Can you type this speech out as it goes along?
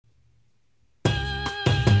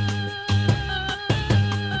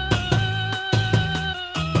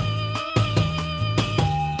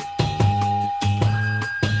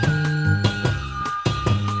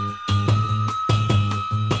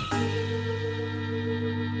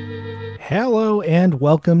Hello and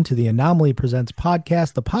welcome to the Anomaly Presents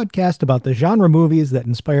podcast, the podcast about the genre movies that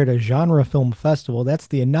inspired a genre film festival. That's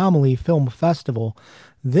the Anomaly Film Festival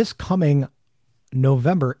this coming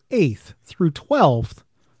November 8th through 12th,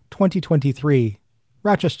 2023,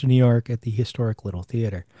 Rochester, New York at the historic Little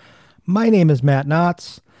Theater. My name is Matt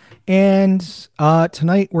Knotts, and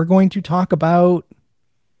tonight we're going to talk about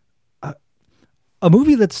a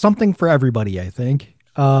movie that's something for everybody, I think.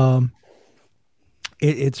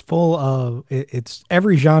 It's full of it's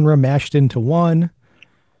every genre mashed into one.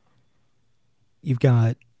 You've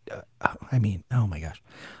got, oh my gosh,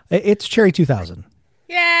 it's Cherry 2000.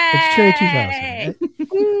 Yay! It's Cherry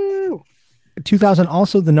 2000. 2000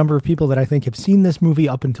 also the number of people that I think have seen this movie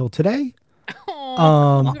up until today.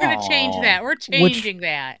 We're gonna change that. We're changing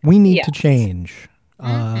that. We need to change.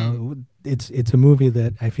 It's a movie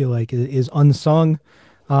that I feel like is unsung.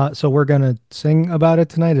 So we're going to sing about it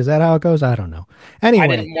tonight. Is that how it goes? I don't know. Anyway. I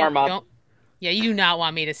didn't warm up. Yeah, you do not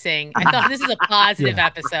want me to sing. I thought this is a positive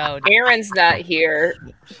episode. Aaron's not here.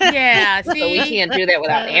 Yeah, So see? we can't do that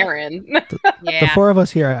without Aaron. Yeah. The four of us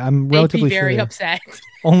here, I'm They'd relatively be very sure upset.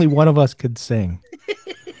 only one of us could sing.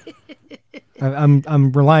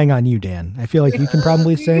 I'm relying on you, Dan. I feel like you can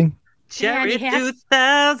probably sing. Cherry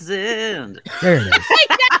 2000. There it is.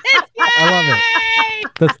 I love it.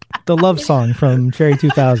 The love song from Cherry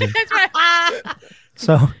 2000. That's right.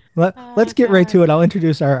 So let's get right to it. I'll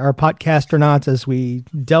introduce our podcastronauts as we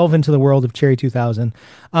delve into the world of Cherry 2000.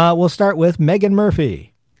 We'll start with Megan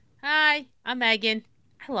Murphy. Hi, I'm Megan.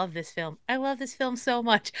 I love this film. I love this film so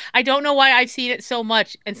much. I don't know why I've seen it so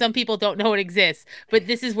much, and some people don't know it exists, but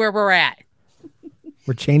this is where we're at.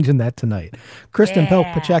 We're changing that tonight. Kristen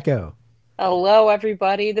Pelk Pacheco. Hello,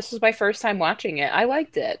 everybody. This was my first time watching it. I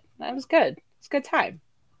liked it. That was good. It's a good time.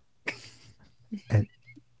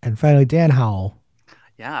 And finally, Dan Howell.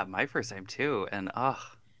 Yeah, my first time too. And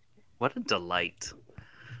what a delight.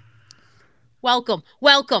 Welcome.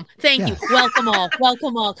 Thank you. Welcome all.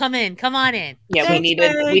 Come on in. Yeah, Thanks,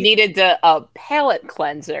 we needed a palate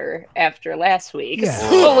cleanser after last week. Yeah.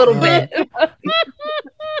 A little bit.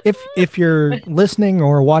 If you're listening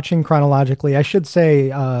or watching chronologically, I should say,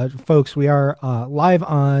 folks, we are live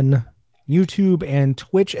on YouTube and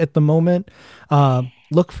Twitch at the moment.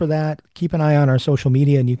 Look for that. Keep an eye on our social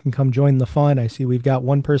media and you can come join the fun. I see we've got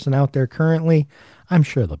one person out there currently. I'm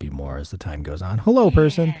sure there'll be more as the time goes on. Hello,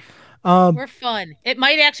 person. We're fun. It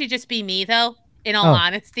might actually just be me, though. In all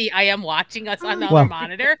honesty, I am watching us on the other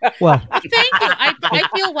monitor. Well, thank you. I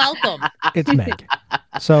feel welcome. It's Meg.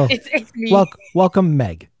 So It's me. welcome,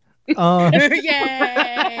 Meg. Yay!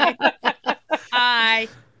 Hi.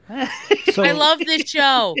 So I love this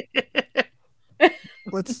show.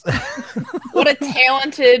 let's What a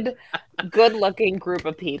talented, good-looking group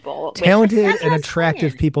of people. talented That's what and I'm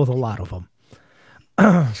attractive saying. people, a lot of them.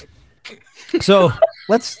 So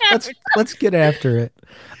let's get after it.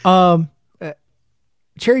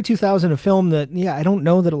 Cherry 2000, a film that I don't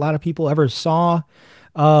know that a lot of people ever saw.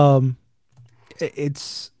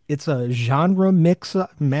 It's a genre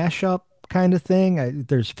mashup kind of thing.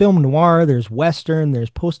 There's film noir, there's western, there's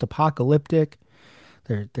post-apocalyptic.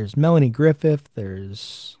 There's Melanie Griffith.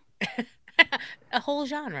 There's A whole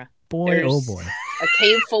genre. boy. A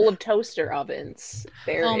cave full of toaster ovens.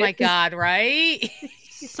 There Oh it my is. God, right?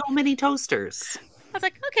 So many toasters. I was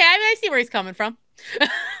like, okay, I see where he's coming from.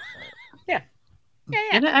 Yeah.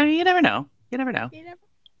 Yeah. You never know. You never know.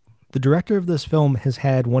 The director of this film has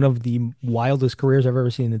had one of the wildest careers I've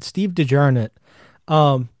ever seen. It's Steve DeJarnett.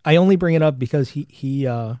 I only bring it up because he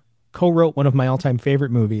co-wrote one of my all-time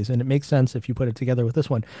favorite movies, and it makes sense if you put it together with this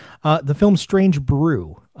one. The film Strange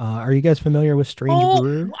Brew. Are you guys familiar with Strange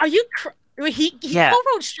Brew? Are you? He Yeah.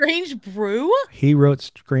 co-wrote Strange Brew. He wrote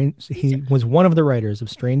Strange. He was one of the writers of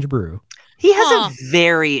Strange Brew. He has a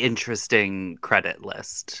very interesting credit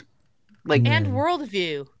list. Like, And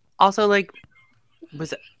Worldview. also, like,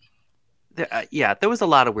 was it? There was a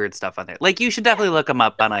lot of weird stuff on there. Like, you should definitely look him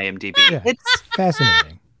up on IMDb. Yeah. It's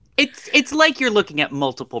Fascinating. it's like you're looking at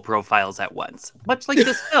multiple profiles at once. Much like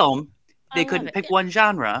this film, I they love couldn't it. pick one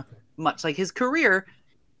genre. Much like his career,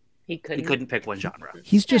 He he couldn't. couldn't pick one genre.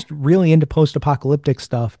 He's just really into post-apocalyptic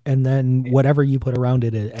stuff, and then whatever you put around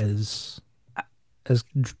it as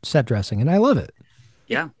set dressing, and I love it.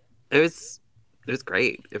 Yeah, it was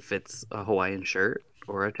great. If it's a Hawaiian shirt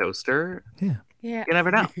or a toaster, Yeah. you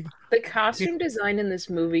never know. The costume design in this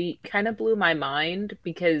movie kind of blew my mind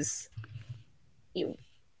because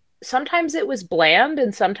sometimes it was bland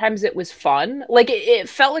and sometimes it was fun. Like it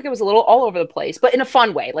felt like it was a little all over the place, but in a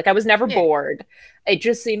fun way. Like I was never bored. It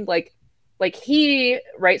just seemed like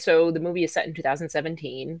so the movie is set in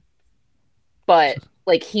 2017, but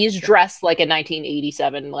like he's dressed like a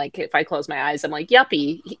 1987. Like if I close my eyes, I'm like,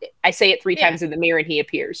 yuppie. I say it 3 times in the mirror and he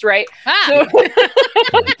appears, right? So,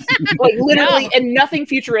 like literally, and nothing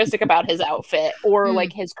futuristic about his outfit or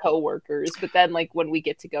like his coworkers. But then like when we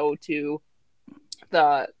get to go to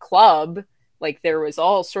the club, like there was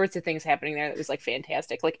all sorts of things happening there that was like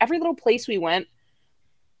fantastic. Like every little place we went,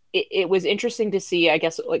 it was interesting to see, I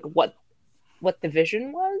guess, like what the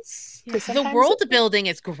vision was. The world building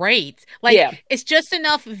is great. Like it's just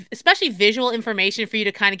enough, especially visual information for you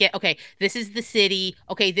to kind of get, okay, this is the city.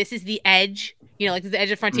 Okay, this is the edge, you know, like the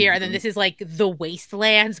edge of frontier. And then this is like the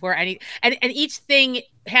wastelands where and each thing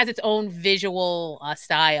has its own visual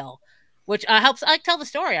style, which helps tell the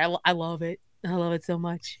story. I love it. I love it so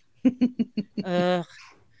much. Hey,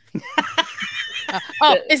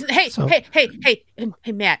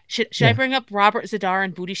 Matt, should I bring up Robert Zadar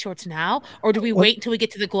and booty shorts now, or do we wait until we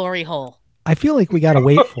get to the glory hole? I feel like we got to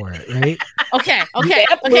wait for it, right? Okay.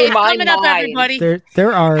 It's coming up, everybody.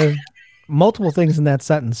 There are multiple things in that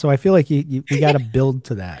sentence, so I feel like you got to build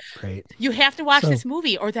to that, right? You have to watch this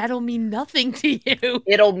movie, or that'll mean nothing to you.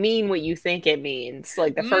 It'll mean what you think it means,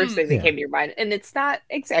 like the first thing that came to your mind, and it's not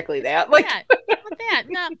exactly that. Like that,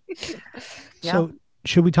 no. So,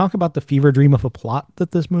 should we talk about the fever dream of a plot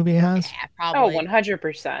that this movie has? Yeah, probably.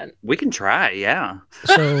 100%. We can try, yeah.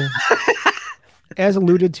 So, as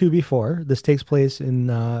alluded to before, this takes place in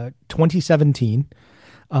 2017.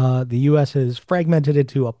 The U.S. has fragmented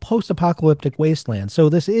into a post-apocalyptic wasteland. So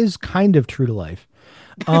this is kind of true to life.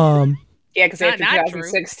 Yeah, because after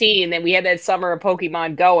 2016, then we had that summer of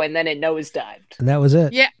Pokemon Go, and then it nosedived. And that was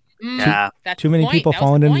it. Yeah. Too many people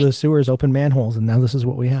falling into the sewers, open manholes, and now this is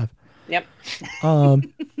what we have. Yep.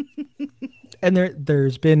 And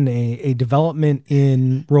there's been a development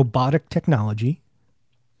in robotic technology.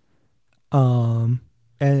 And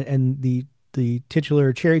the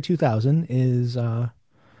titular Cherry 2000 is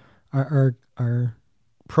our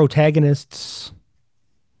protagonist's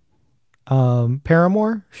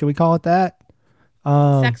paramour. Should we call it that?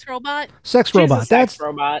 Sex robot. Sex robot. That's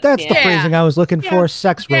the phrasing I was looking for.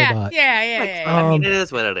 Sex robot. Yeah. I mean, it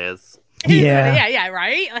is what it is. Yeah,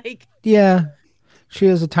 right? Like, yeah. She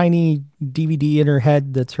has a tiny DVD in her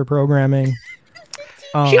head that's her programming.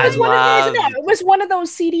 She was it was one of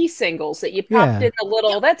those CD singles that you popped in the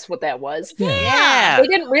little. That's what that was. Yeah. They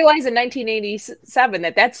didn't realize in 1987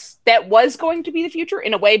 that was going to be the future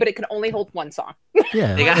in a way, but it could only hold one song.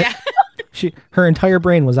 Yeah. Her entire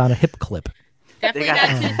brain was on a hip clip. Definitely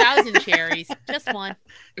got 2,000 cherries. Just one.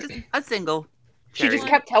 Just a single. She just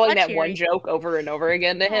kept telling that one joke over and over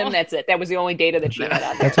again to him. That's it. That was the only data that she had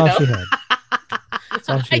on there. That's all she had.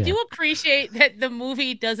 I do appreciate that the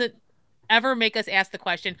movie doesn't ever make us ask the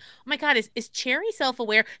question, oh my God, is Cherry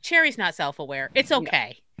self-aware? Cherry's not self-aware. It's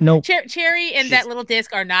okay. No. Cherry and that little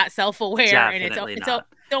disc are not self-aware. And it's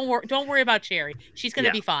don't worry about Cherry. She's going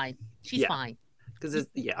to be fine. She's fine. Because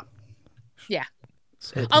Yeah.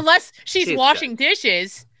 Unless she's washing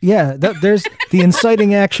dishes. Yeah, there's the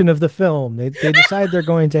inciting action of the film. They decide they're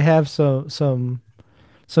going to have some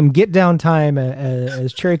get down time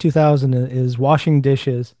as Cherry 2000 is washing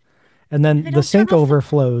dishes, and then the sink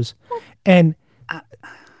overflows, and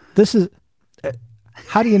this is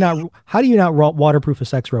how do you not waterproof a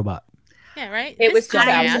sex robot? Yeah, right. It was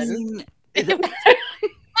 2000. It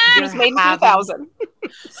was made in 2000.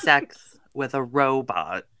 Sex with a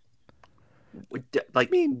robot.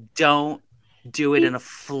 Don't do it in a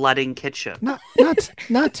flooding kitchen. Not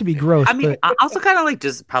to be gross. I mean, but I also kind of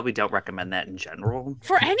just probably don't recommend that in general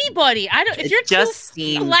for anybody. I don't. If you're just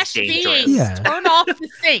two flesh beings, turn off the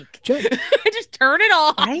sink. Just turn it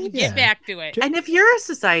off. And get back to it. And if your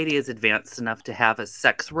society is advanced enough to have a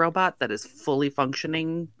sex robot that is fully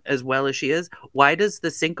functioning as well as she is, why does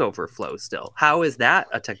the sink overflow still? How is that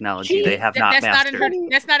a technology they have not mastered?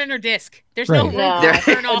 That's not in her disc. There's no room to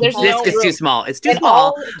turn off. Disc is too small. It's too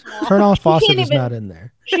small. Turn off faucet is not in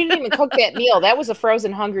there. She didn't even cook that meal. That was a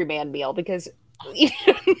frozen Hungry Man meal because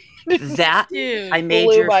that Dude, I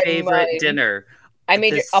made your favorite dinner. I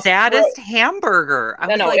made the saddest hamburger.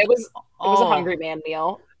 It was a Hungry Man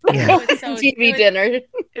meal. Yeah. TV dinner.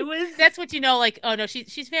 It was. That's what you know. Like, oh no,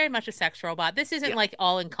 she's very much a sex robot. This isn't like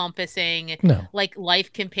all encompassing. No. Like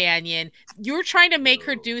life companion. You're trying to make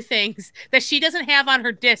her do things that she doesn't have on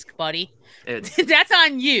her disc, buddy. That's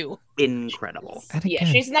on you. Incredible. Yeah,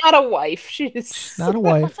 she's not a wife. She's not a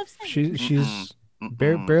wife. She's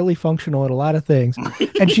barely functional at a lot of things,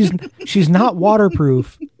 and she's not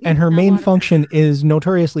waterproof. And her main function is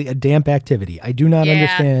notoriously a damp activity. I do not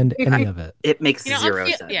understand any of it. It makes zero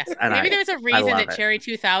sense. Yes. Maybe there's a reason that Cherry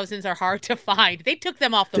 2000s are hard to find. They took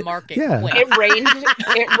them off the market. Yeah. It rained.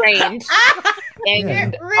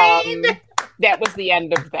 And That was the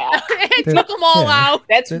end of that. It took them all out.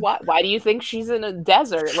 That's why do you think she's in a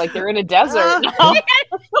desert? Like they're in a desert now.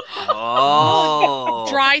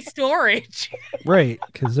 Dry storage. Right,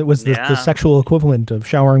 because it was the sexual equivalent of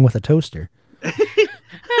showering with a toaster.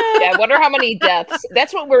 I wonder how many deaths.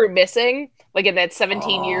 That's what we're missing. Like in that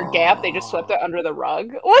 17-year gap, they just swept it under the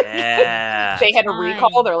rug. What? Yeah. They had a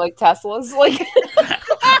recall. They're like Teslas. Like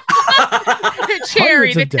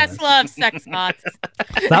Cherry, the Tesla of sex bots.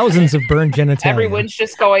 Thousands of burned genitalia. Everyone's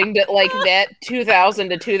just going to like that 2000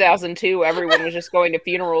 to 2002. Everyone was just going to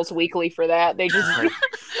funerals weekly for that. They just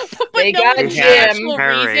they got Jim.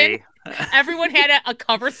 Everyone had a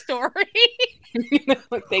cover story.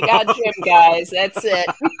 They got Jim, guys. That's it.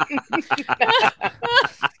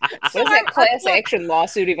 What does that class action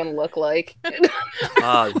lawsuit even look like?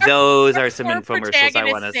 Those are some infomercials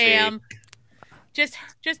I want to see.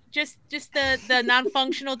 Just the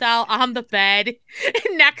non-functional doll on the bed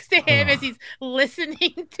next to him as he's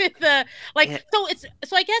listening to the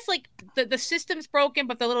So I guess like the system's broken,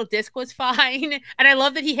 but the little disc was fine. And I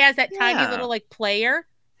love that he has that tiny little like player.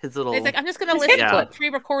 His little. It's like I'm just gonna listen to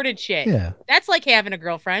pre-recorded shit. Yeah, that's like having a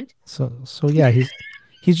girlfriend. So yeah, he's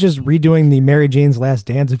just redoing the Mary Jane's Last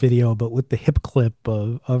Dance video, but with the hip clip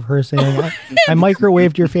of her saying, "I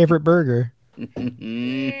microwaved your favorite burger."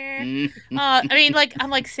 I mean, like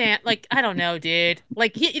I'm like Sam, like I don't know, dude.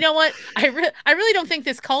 Like you know what? I really don't think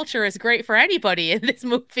this culture is great for anybody in this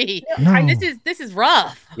movie. No. This is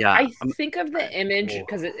rough. Yeah, I think of the image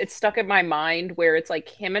because it's stuck in my mind where it's like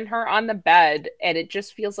him and her on the bed, and it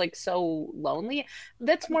just feels like so lonely.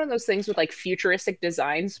 That's one of those things with like futuristic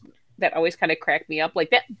designs that always kind of crack me up.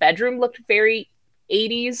 Like that bedroom looked very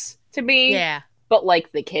 80s to me. Yeah, but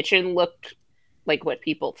like the kitchen looked like what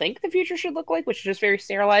people think the future should look like, which is just very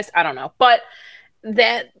sterilized. I don't know. But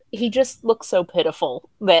that he just looks so pitiful.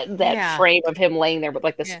 That frame of him laying there with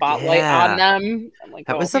like the spotlight on them. I'm like,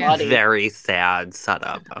 that was a very sad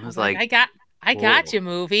setup. I was like, I got you,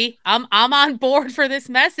 movie. I'm on board for this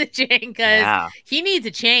messaging because he needs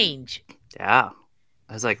a change. Yeah.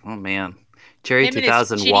 I was like, oh man. Cherry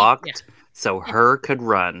 2000 walked so her could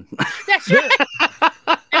run. That's right.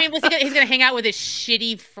 I mean, he's gonna hang out with his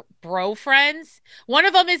shitty bro friends. One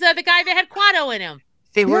of them is the guy that had Quado in him.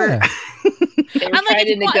 They were. I'm like,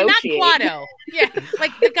 not Quado. Yeah,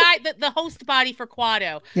 like the guy, the host body for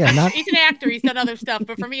Quado. Yeah, he's an actor. He's done other stuff,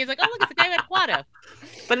 but for me, it's like, oh look, it's the guy who had Quado.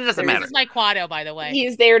 But it doesn't matter. This is my Quado, by the way.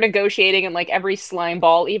 He's there negotiating, and like every slime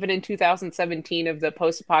ball, even in 2017 of the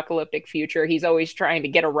post-apocalyptic future, he's always trying to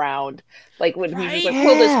get around. Like when he's just like,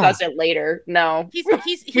 we'll discuss it later. No, he's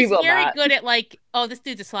very good at like, oh, this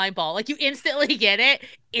dude's a slime ball. Like you instantly get it.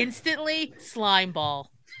 Instantly slime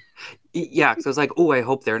ball. Yeah, because I was like, oh, I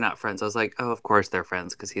hope they're not friends. I was like, oh, of course they're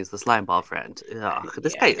friends because he's the slime ball friend. Ugh,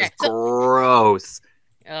 this guy is gross.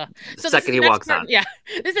 So the second he walks on. Yeah,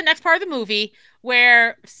 this is the next part of the movie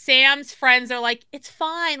where Sam's friends are like, it's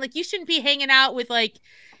fine. Like, you shouldn't be hanging out with, like,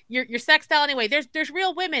 your sex doll anyway. There's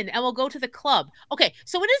real women, and we'll go to the club. Okay,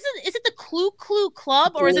 so is it the Clue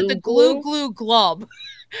Club, or is it the Glue Glub?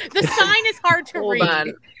 The sign is hard to read.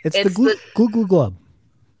 On. It's the Glue Glub.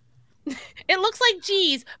 It looks like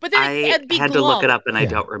G's, but then it'd be had to look it up, and I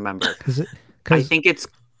don't remember. I think it's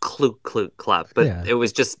Clue Club, but it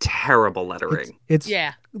was just terrible lettering. It's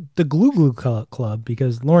the Glue Club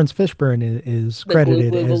because Lawrence Fishburne is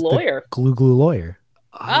credited as the Glue Lawyer.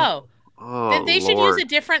 Oh, then they should use a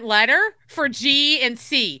different letter for G and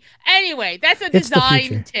C. Anyway, that's a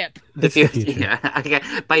design tip. The future.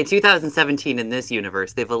 Yeah. By 2017, in this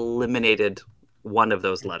universe, they've eliminated one of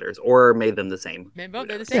those letters or made them the same. They're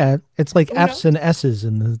the same. Yeah, it's like F's and S's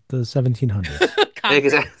in the 1700s.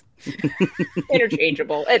 Exactly.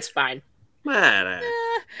 Interchangeable. It's fine.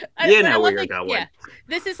 You know where you're going. Yeah.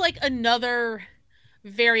 This is like another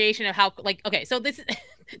variation of how, like, okay, so this is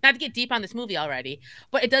not to get deep on this movie already,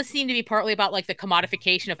 but it does seem to be partly about like the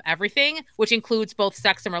commodification of everything, which includes both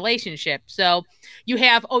sex and relationship. So you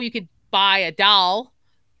have, you could buy a doll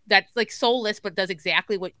that's like soulless but does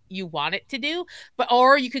exactly what you want it to do,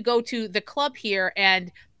 or you could go to the club here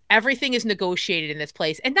and everything is negotiated in this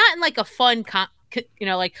place, and not in like a fun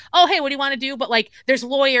like, oh hey, what do you want to do, but like there's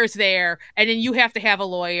lawyers there, and then you have to have a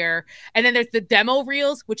lawyer, and then there's the demo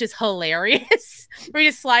reels, which is hilarious, where you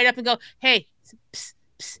just slide up and go, hey, psst,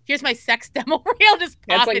 psst, here's my sex demo reel, just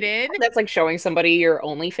pop it in. That's like showing somebody your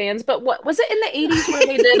OnlyFans. But what was it in the 80s where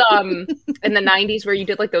they did in the 90s where you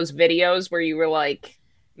did like those videos where you were like,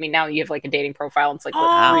 I mean, now you have like a dating profile and it's like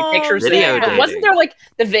 3 pictures there. But wasn't there like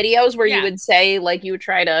the videos where you would say, like, you would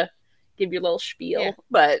try to give your little spiel?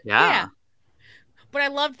 But But I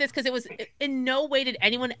loved this because it was in no way did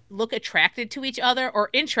anyone look attracted to each other or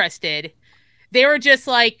interested. They were just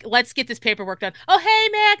like, let's get this paperwork done. Oh, hey,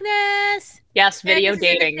 Magnus. Yes, video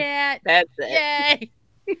dating. That's it.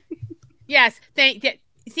 Yay. Yes.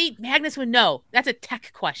 See, Magnus would know. That's a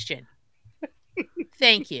tech question.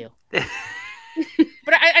 Thank you. But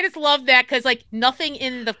I just love that because like nothing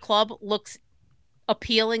in the club looks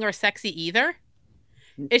appealing or sexy either.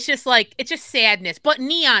 It's just sadness, but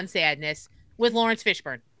neon sadness with Lawrence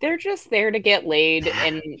Fishburne. They're just there to get laid,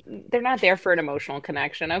 and they're not there for an emotional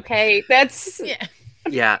connection. Okay, that's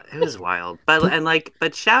yeah, it was wild.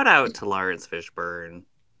 But shout out to Lawrence Fishburne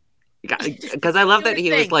because I love that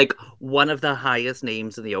he was like one of the highest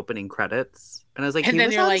names in the opening credits, and I was like, he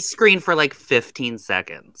was on the screen for like 15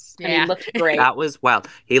 seconds. Yeah, and he looked great. That was wild.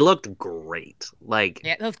 He looked great. Like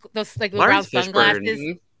those like round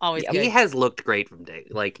sunglasses. Always he has looked great from day.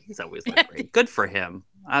 Like he's always looked great. Good for him.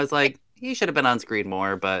 I was like, he should have been on screen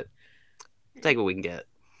more, but take what we can get.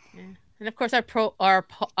 Yeah. And of course,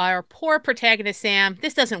 our poor protagonist Sam.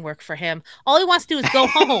 This doesn't work for him. All he wants to do is go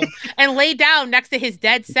home and lay down next to his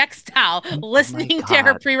dead sex doll, listening to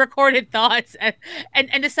her pre-recorded thoughts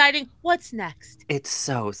and deciding what's next. It's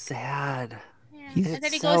so sad. And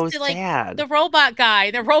then he goes to like the robot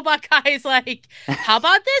guy. The robot guy is like, "How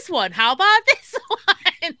about this one? How about this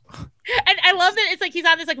one?" And I love that it's like he's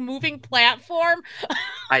on this like moving platform.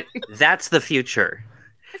 That's the future.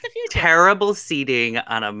 That's the future. Terrible seating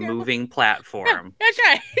on a moving platform. That's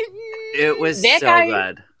right. It was that so guy,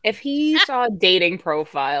 good. If he saw dating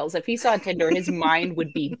profiles, if he saw Tinder, his mind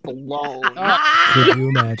would be blown. Could you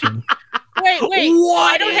imagine? Wait!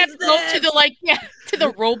 I don't have to go to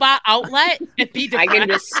the robot outlet and be depressed. I can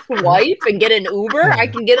just swipe and get an Uber. I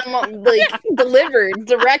can get them like delivered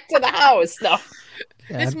direct to the house. No.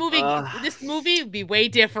 This movie would be way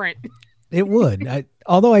different. It would.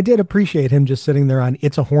 Although I did appreciate him just sitting there on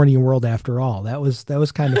 "It's a Horny World After All." That was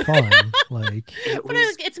kind of fun. Like,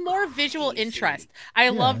 it's more visual interest. I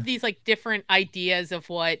love these like different ideas of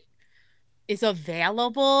what is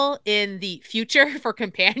available in the future for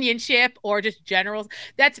companionship or just general.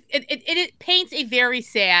 It paints a very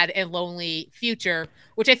sad and lonely future,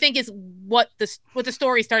 which I think is what the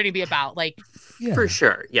story is starting to be about. Like, for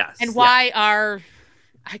sure, yes. And why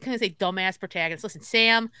I couldn't say dumbass protagonist. Listen,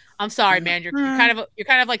 Sam, I'm sorry, man. You're kind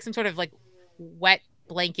of like some sort of like wet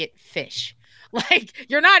blanket fish. Like,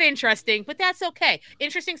 you're not interesting, but that's okay.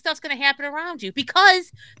 Interesting stuff's gonna happen around you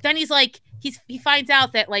because then he's like he finds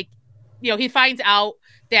out that like. He finds out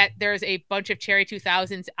that there's a bunch of Cherry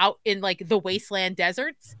 2000s out in like the wasteland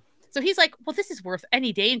deserts. So he's like, well, this is worth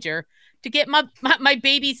any danger to get my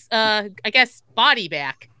baby's, I guess, body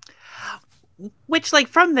back. Which, like,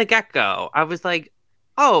 from the get-go, I was like,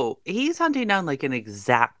 oh, he's hunting down like an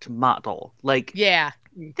exact model. Like, yeah.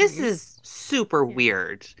 This is super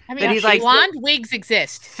weird. I mean, he's like, blonde wigs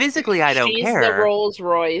exist. Physically, I don't care. She's the Rolls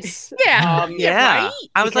Royce. Yeah. Yeah. Right?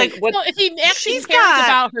 I was like, what? If he actually cares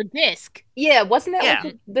about her disc. Yeah. Wasn't that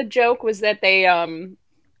like the joke was that they,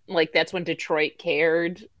 like, that's when Detroit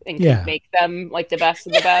cared and could make them like the best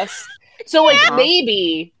of the best. So, like,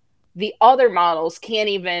 maybe the other models can't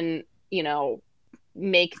even,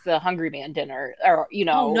 make the Hungry Man dinner, or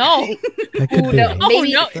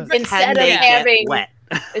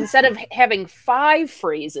instead of having 5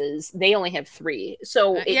 phrases, they only have 3.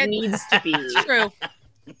 So it needs to be true.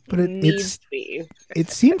 But it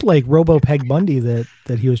seemed like Robo Peg Bundy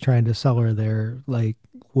that he was trying to sell her there, like,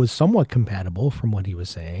 was somewhat compatible from what he was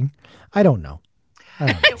saying. I don't know.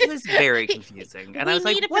 It was very confusing, and I was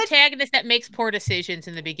like, "We need a protagonist that makes poor decisions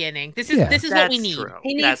in the beginning. This is what we need." True.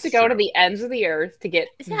 He needs to go to the ends of the earth to get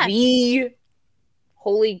the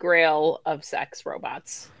holy grail of sex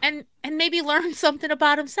robots, and maybe learn something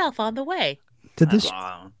about himself on the way. Did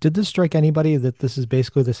this strike anybody that this is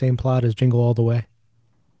basically the same plot as Jingle All the Way?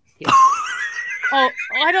 Yeah.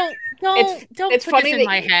 I don't. It's put funny this in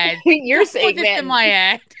my head. You're saying that in my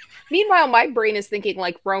head. Meanwhile, my brain is thinking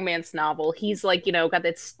like romance novel. He's like, he's got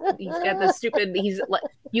this stupid. He's like,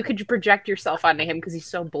 you could project yourself onto him because he's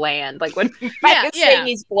so bland. Like when Mike is saying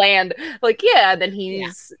he's bland, like then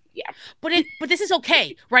he's But this is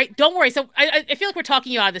okay, right? Don't worry. So I feel like we're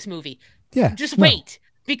talking you out of this movie. Yeah. Just wait,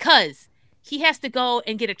 because he has to go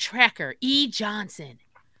and get a tracker, E. Johnson.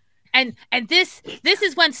 And this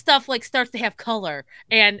is when stuff like starts to have color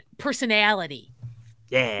and personality.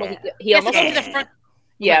 Yeah. Well, he almost goes to the front.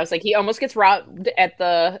 Yeah, I was like, he almost gets robbed at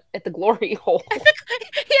the glory hole. He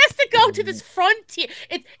has to go to this frontier.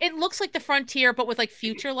 It looks like the frontier, but with like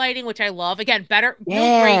future lighting, which I love. Again, better,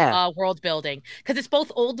 great world building because it's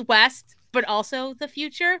both Old West, but also the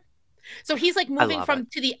future. So he's like moving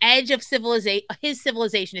to the edge of his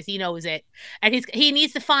civilization as he knows it, and he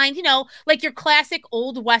needs to find like your classic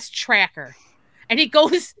Old West tracker. And he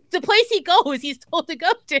goes, the place he goes, he's told to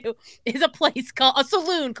go to is a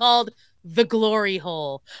saloon called The Glory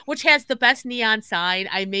Hole, which has the best neon sign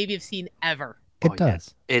I maybe have seen ever. It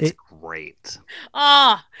does. Yeah. It's great.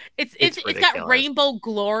 It's got rainbow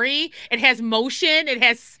glory. It has motion. It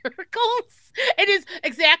has circles. It is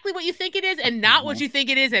exactly what you think it is and not what you think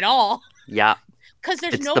it is at all. Yeah. Because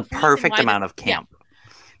there's it's the perfect amount of camp.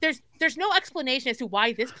 Yeah. There's no explanation as to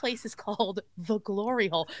why this place is called The Glory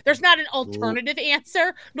Hole. There's not an alternative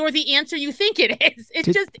answer, nor the answer you think it is.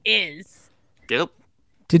 It just is. Yep.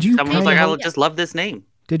 Did you? Someone was like, I just love this name.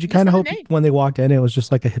 Did you kind of hope when they walked in, it was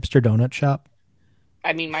just like a hipster donut shop?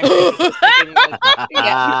 I mean, my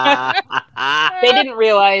they didn't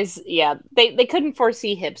realize. Yeah, they couldn't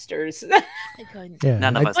foresee hipsters. They couldn't. Yeah,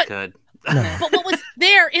 None of us could. No. But what was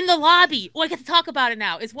there in the lobby? Well, I get to talk about it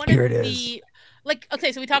now. Is one Here of it the is. like.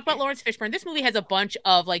 Okay, so we talked about Lawrence Fishburne. This movie has a bunch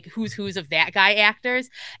of like who's of that guy actors,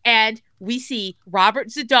 and we see Robert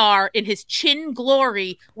Zadar in his chin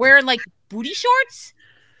glory wearing like booty shorts.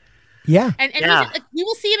 Yeah. And he's, like, we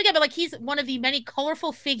will see him again, but like he's one of the many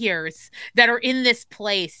colorful figures that are in this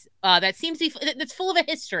place that seems to be that's full of a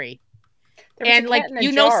history. And like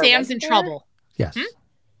Sam's in trouble. Yes.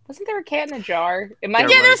 Wasn't there a cat in a jar? There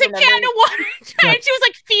was a cat in a water jar, and she was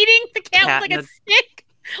like feeding the cat with like a stick.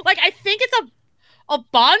 Like I think it's a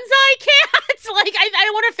bonsai cat. Like I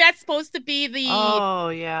wonder if that's supposed to be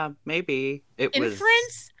the maybe it inference.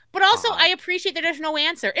 Was... But also, I appreciate that there's no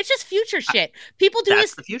answer. It's just future shit. People do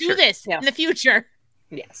this in the future.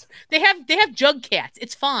 Yes, they have jug cats.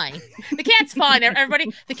 It's fine. The cat's fine.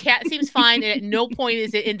 Everybody, the cat seems fine, and at no point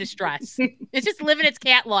is it in distress. It's just living its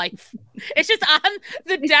cat life. It's just on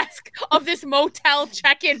the desk of this motel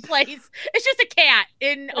check-in place. It's just a cat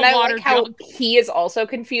in a water jug. He is also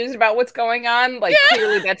confused about what's going on. Like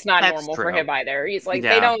clearly, that's not normal for him either. He's like,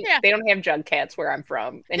 they don't have jug cats where I'm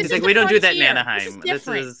from. And he's like, we don't do that in Anaheim. This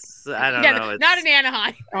is I don't know. It's not in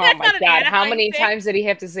Anaheim. Oh my god! How many times did he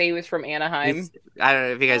have to say he was from Anaheim? I don't know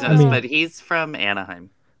if you guys know this, but he's from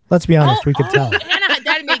Anaheim. Let's be honest, we could tell. Anaheim,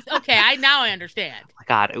 that makes now I understand.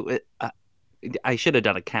 God, I should have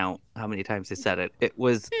done a count how many times they said it. It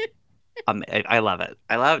was, I love it.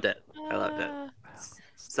 I loved it.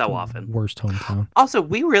 So often. Worst hometown. Also,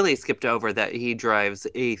 we really skipped over that he drives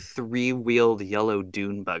a 3-wheeled yellow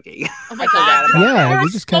dune buggy. Oh my god! Yeah, we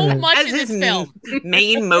just kind of much in this film.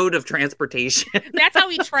 Main mode of transportation. That's how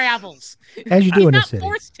he travels. As you do in the city. He's not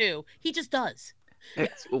forced to. He just does. It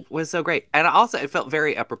was so great. And also, it felt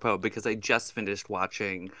very apropos because I just finished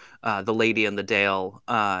watching The Lady and the Dale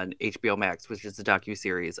on HBO Max, which is a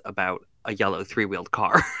docuseries about a yellow 3-wheeled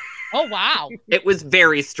car. Oh, wow. It was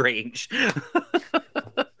very strange.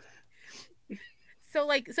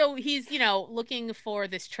 So he's, looking for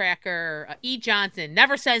this tracker, E. Johnson,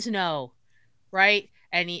 never says no, right?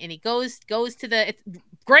 And he goes to it's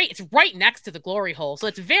great. It's right next to the glory hole. So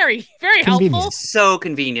it's very, very helpful. So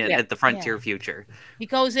convenient at the Frontier Future. He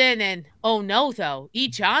goes in and, oh no, though, E.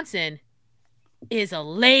 Johnson is a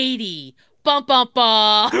lady. Bum, bum,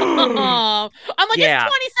 bum. I'm like, it's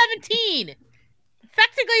 2017.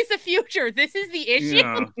 Technically, it's the future. This is the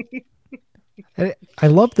issue. Yeah. I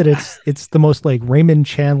love that it's the most like Raymond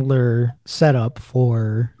Chandler setup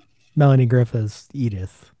for Melanie Griffith's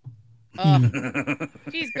Edith.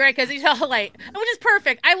 She's great because he's all like, which is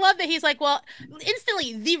perfect. I love that he's like, well,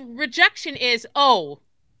 instantly the rejection is,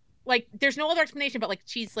 like there's no other explanation, but like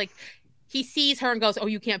she's like, he sees her and goes, oh,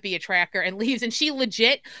 you can't be a tracker, and leaves, and she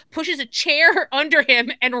legit pushes a chair under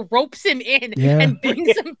him and ropes him in and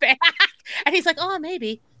brings him back, and he's like, oh,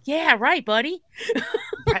 maybe. Yeah, right, buddy.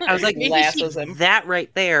 I was like, that right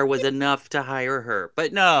there was enough to hire her,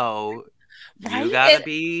 but no. Right? You gotta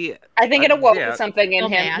be. I think it awoke something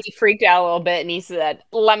in him. He freaked out a little bit, and he said,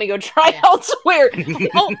 "Let me go try elsewhere."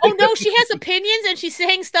 oh no, she has opinions, and she's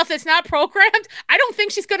saying stuff that's not programmed. I don't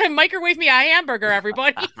think she's gonna microwave me a hamburger,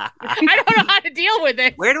 everybody. I don't know how to deal with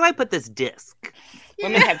it. Where do I put this disc?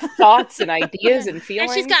 Women have thoughts and ideas and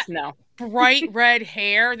feelings. And she's got bright red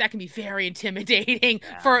hair that can be very intimidating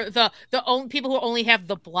for the people who only have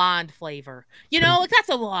the blonde flavor. Like that's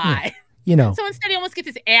a lot. So instead, he almost gets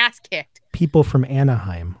his ass kicked. People from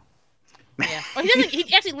Anaheim. Yeah. Well, he doesn't.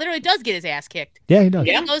 He actually literally does get his ass kicked. Yeah, he does.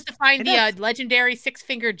 He goes to find the legendary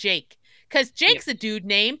 6-finger Jake, because Jake's a dude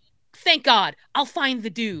name. Thank God, I'll find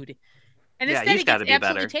the dude. And instead, he gets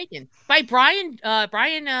absolutely taken by Brian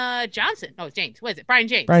Johnson. Oh, it's James. What is it? Brian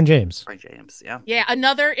James. Brian James. Yeah. Yeah,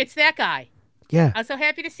 another. It's that guy. Yeah. I'm so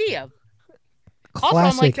happy to see him. Classic also,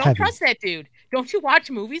 I'm like, don't heavy. trust that dude. Don't you watch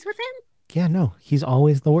movies with him? Yeah, no, he's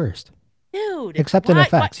always the worst. Dude. Except in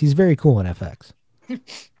FX. He's very cool in FX.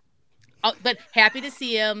 But happy to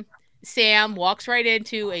see him. Sam walks right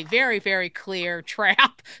into a very, very clear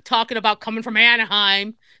trap, talking about coming from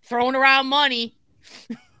Anaheim, throwing around money.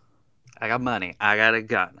 I got money. I got a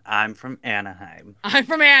gun. I'm from Anaheim. I'm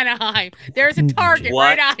from Anaheim. There's a target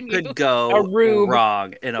right on you. What could go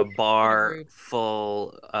wrong in a bar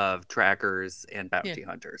full of trackers and bounty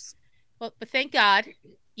hunters? Well, but thank God,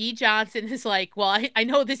 E. Johnson is like, well, I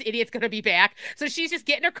know this idiot's going to be back. So she's just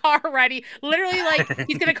getting her car ready. Literally, like,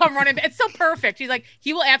 he's going to come running. It's so perfect. She's like,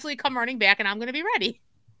 he will absolutely come running back and I'm going to be ready.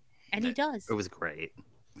 And he does. It was great.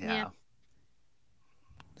 Yeah.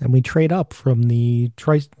 And we trade up from the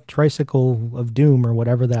tricycle of doom or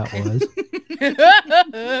whatever that was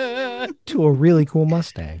to a really cool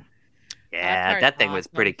Mustang. Yeah, that thing was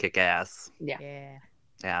pretty kick-ass. Yeah.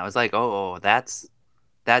 I was like, oh, that's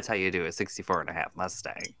how you do a 64.5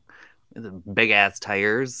 Mustang. The big-ass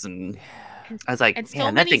tires, and I was like, and so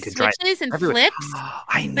man, many that thing could drive switches and everywhere. flips.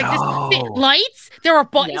 I know. Lights. There were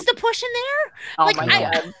buttons to push in there. Oh like, my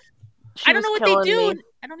God. I don't know what they do.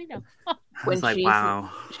 I don't even know. I was like,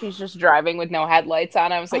 wow. She's just driving with no headlights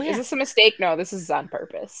on. I was like, is this a mistake? No, this is on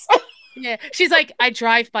purpose. Yeah. She's like, I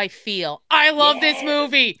drive by feel. I love this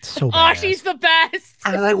movie. So she's the best.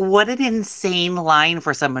 I was like, what an insane line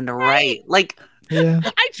for someone to write. Like, I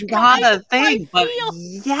not a thing, but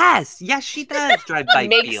yes, she does drive by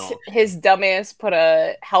Makes feel. His dumbass put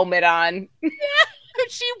a helmet on. Yeah,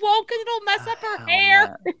 she won't because it'll mess up her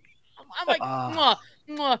hair. I'm like, mwah,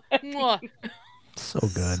 mwah, mwah. So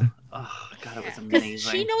good. Oh God, it was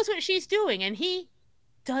amazing. She knows what she's doing, and he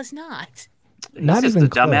does not. He's not just even a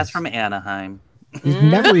dumbass close. From Anaheim. He's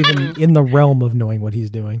never even in the realm of knowing what he's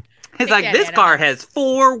doing. He's like, this car has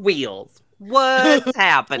 4 wheels. What's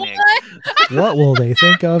happening? What will they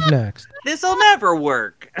think of next? This'll never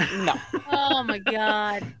work. No. Oh my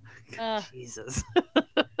God. Jesus.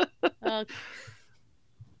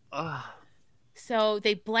 So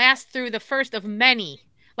they blast through the first of many.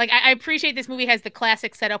 Like, I appreciate this movie has the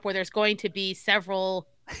classic setup where there's going to be several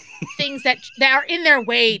things that are in their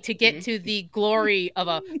way to get to the glory of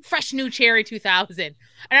a fresh new Cherry 2000.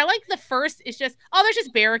 And I like the first is just, there's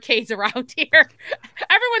just barricades around here.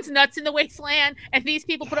 Everyone's nuts in the wasteland, and these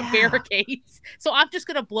people put up barricades. So I'm just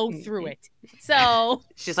going to blow through it. So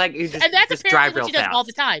she's like, you just, and that's just apparently drive real what she does fast. all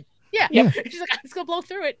the time. Yeah. She's like, I'm just going to blow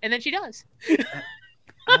through it. And then she does.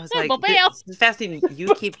 I was like, this is fascinating.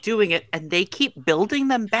 You keep doing it, and they keep building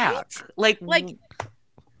them back. Like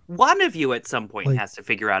one of you at some point has to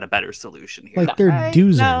figure out a better solution here. Like they're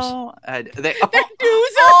doozers. No. They're doozers.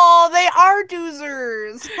 Oh, they are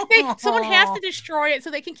doozers. Someone has to destroy it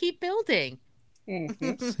so they can keep building.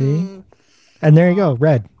 See? And there you go,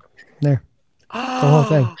 Red. There. The whole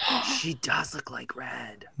thing. She does look like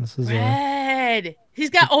Red. This is Red.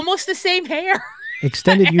 He's got almost the same hair.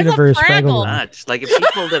 Extended universe Fraggle. Much. Like if she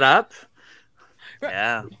pulled it up.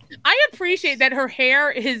 Yeah. I appreciate that her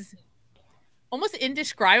hair is almost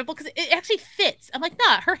indescribable because it actually fits. I'm like,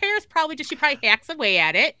 nah, her hair is probably just, she probably hacks away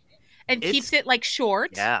at it and keeps it like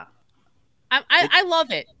short. Yeah. I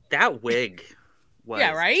love it. That wig was.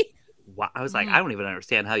 Yeah, right? Wow. I was like, I don't even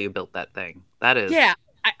understand how you built that thing. That is. Yeah.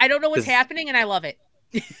 I don't know what's happening and I love it.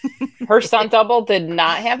 Her stunt double did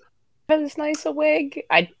not have as nice a wig.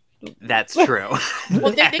 That's true.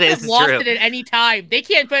 Well, they could have lost it at any time. They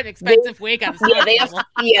can't put an expensive wig on. They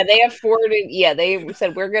afforded. Yeah, they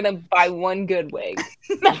said we're gonna buy one good wig,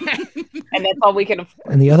 and that's all we can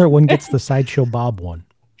afford. And the other one gets the Sideshow Bob one.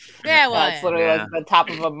 Yeah, well, it's literally like the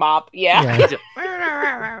top of a mop. Yeah.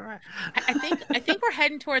 I think we're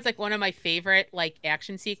heading towards like one of my favorite like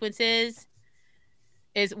action sequences.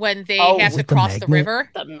 Is when they have to cross the river.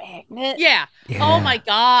 The magnet? Yeah. Oh my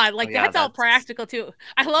God. Like that's all practical too.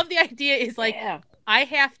 I love the idea is like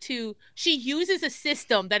she uses a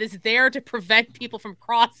system that is there to prevent people from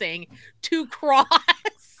crossing to cross.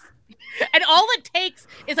 And all it takes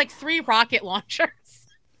is like 3 rocket launchers.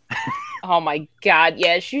 Oh my God.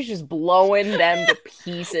 Yeah, she's just blowing them to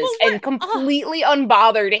pieces and completely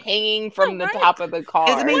unbothered hanging from the top of the car.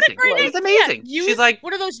 It's amazing. It's amazing. She's like,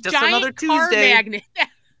 one of those just giant another car Tuesday. magnets.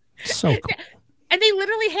 So cool. And they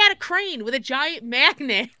literally had a crane with a giant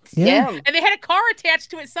magnet. Yeah. And they had a car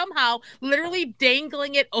attached to it somehow, literally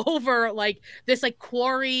dangling it over like this like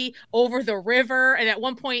quarry over the river. And at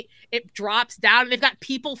one point it drops down and they've got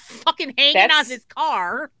people fucking hanging on this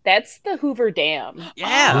car. That's the Hoover Dam.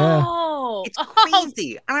 Yeah. Oh. It's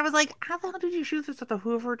crazy. And I was like, how the hell did you shoot this at the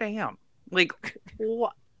Hoover Dam? Like,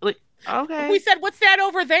 what? Like, okay. We said, what's that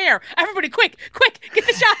over there? Everybody, quick, get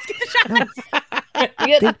the shots.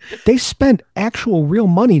 They spent actual real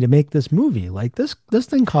money to make this movie. Like this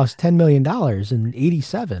thing cost $10 million in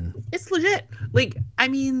 '87. It's legit. Like, I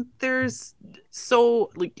mean, there's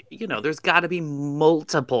there's got to be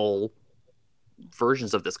multiple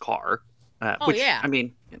versions of this car. Which, yeah. I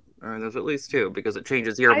mean, there's at least two because it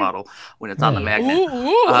changes year model when it's on the magnet.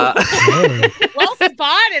 Well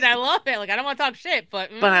spotted. I love it. Like, I don't want to talk shit,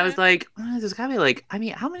 but I was like, there's gotta be like, I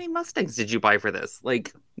mean, how many Mustangs did you buy for this?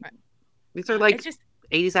 Like, these are like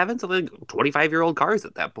 87, so like 25-year-old cars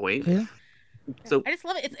at that point. Yeah. So I just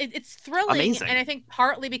love it. It's thrilling, amazing. And I think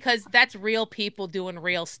partly because that's real people doing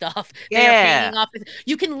real stuff. Yeah. They are hanging off.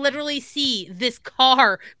 You can literally see this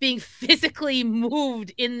car being physically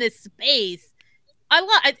moved in this space. I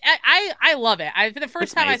love it. For the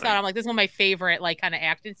first time I saw it, I'm like, this is one of my favorite like kind of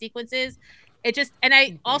action sequences. It just, and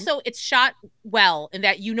I also, it's shot well in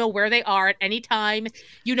that you know where they are at any time.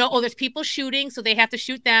 You know, there's people shooting, so they have to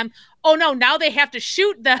shoot them. Oh no, now they have to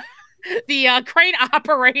shoot the crane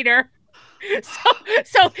operator.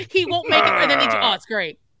 So he won't make it, and then it's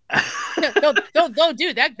great. No,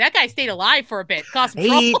 dude, that guy stayed alive for a bit. Cost him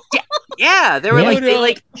trouble. Yeah, they were they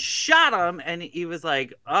like shot him, and he was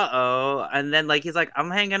like, "Uh-oh," and then like he's like,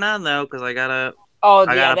 "I'm hanging on though, because I gotta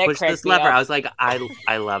push this lever." I was like,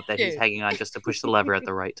 I love that he's hanging on just to push the lever at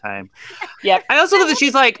the right time. Yep. I also love that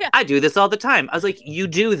she's like, I do this all the time. I was like, you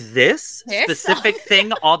do this specific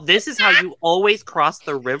thing? This is how you always cross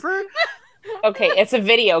the river? Okay, it's a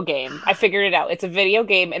video game. I figured it out. It's a video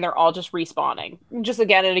game, and they're all just respawning. Just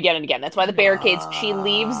again and again and again. That's why the barricades, she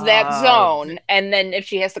leaves that zone, and then if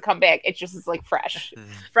she has to come back, it just is like fresh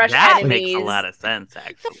that enemies. Makes a lot of sense,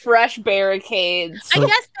 actually. Fresh barricades. I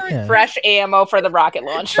guess fresh ammo for the rocket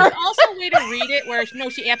launcher. There's also a way to read it where, no,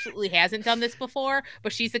 she absolutely hasn't done this before,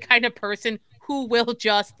 but she's the kind of person who will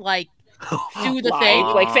just, like, do the thing.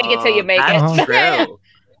 Like, fake it till you make That's it. True. Yeah.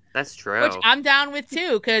 That's true. Which I'm down with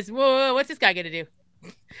too, because what's this guy gonna do?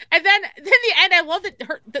 And then the end, I love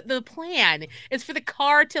that the plan is for the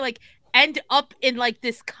car to like end up in like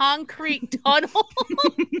this concrete tunnel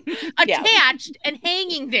attached and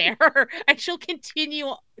hanging there, and she'll continue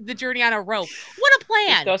the journey on a rope. What a plan!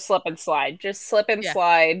 Just go slip and slide. Just slip and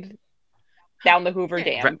slide down the Hoover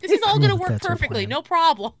Dam. This is all gonna work perfectly, no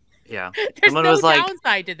problem. Yeah. There's no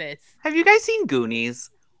downside to this. Have you guys seen Goonies?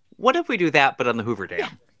 What if we do that, but on the Hoover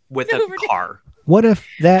Dam? With a car. What if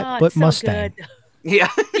that, but Mustang? So yeah.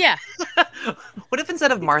 Yeah. What if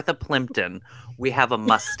instead of Martha Plimpton, we have a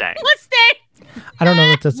Mustang? Mustang! I don't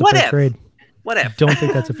know if that's a fair trade. What if? Don't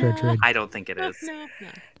think that's a fair trade. I don't think it is. No.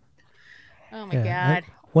 Oh my God.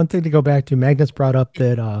 One thing to go back to, Magnus brought up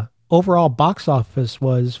that overall box office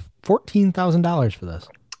was $14,000 for this.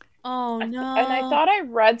 Oh no. And I thought I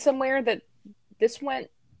read somewhere that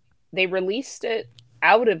they released it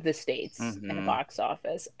out of the States in the box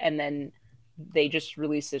office, and then they just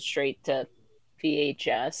released it straight to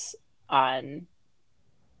VHS on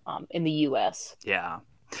in the US. Yeah.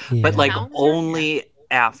 But like only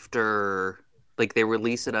after, like, they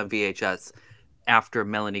released it on VHS after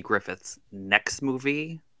Melanie Griffith's next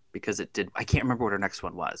movie, because it did, I can't remember what her next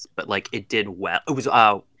one was, but like it did well. It was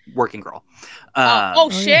Working Girl.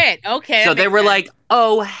 Shit. Okay. So they were like,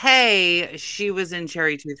 oh, hey, she was in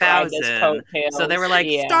Cherry 2000. So they were like,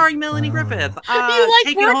 starring Melanie Griffith. You like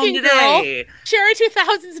take Working it home today. Girl? Cherry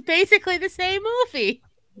 2000 is basically the same movie.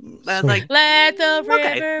 Like, let the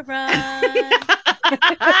river run.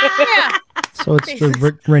 Yeah. So it's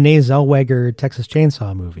the Renee Zellweger Texas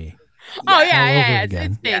Chainsaw movie. Oh yeah.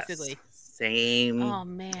 It's basically same. Oh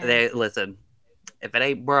man. Listen, if it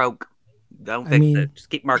ain't broke, don't fix it. Just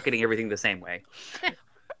keep marketing everything the same way.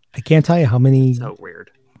 I can't tell you how many so weird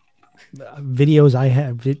videos I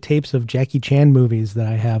have, tapes of Jackie Chan movies that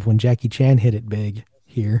I have when Jackie Chan hit it big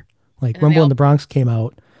here. Like Rumble in the Bronx came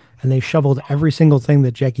out, and they shoveled every single thing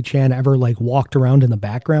that Jackie Chan ever like walked around in the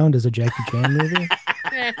background as a Jackie Chan movie.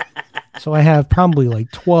 So I have probably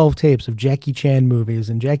like 12 tapes of Jackie Chan movies,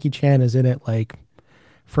 and Jackie Chan is in it like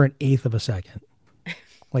for an eighth of a second.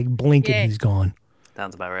 Like blink and he's gone.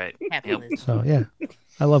 Sounds about right. Yep. So yeah,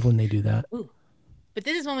 I love when they do that. Ooh. But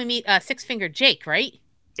this is when we meet Six Finger Jake, right?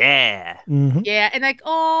 Yeah. Mm-hmm. Yeah, and like,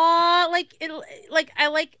 oh, I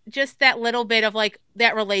like just that little bit of like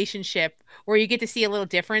that relationship where you get to see a little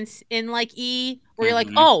difference in like E, where you're like,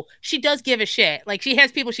 oh, she does give a shit. Like she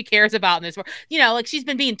has people she cares about in this world. You know, like she's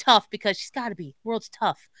been being tough because she's got to be. World's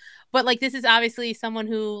tough. But like this is obviously someone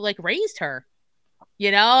who like raised her. You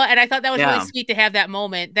know, and I thought that was really sweet to have that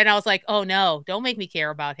moment. Then I was like, oh no, don't make me care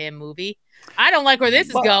about him, movie. I don't like where this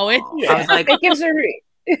is going. Yeah. I was like, it gives her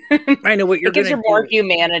I know what you're gives her more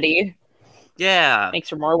humanity. Yeah. Makes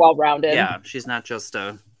her more well-rounded. Yeah, she's not just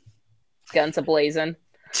a guns a-blazing.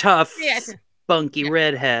 Tough spunky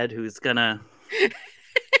redhead who's gonna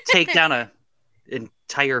take down an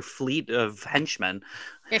entire fleet of henchmen.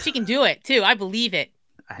 Yeah, she can do it too. I believe it.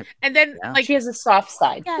 And then, like, she has a soft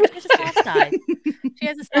side. Yeah, she has a soft side. She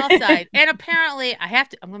has a soft side. And apparently, I'm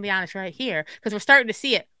going to be honest right here, because we're starting to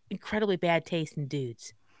see it. Incredibly bad taste in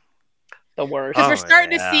dudes. The worst. Because we're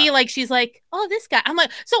starting to see, like, she's like, oh, this guy. I'm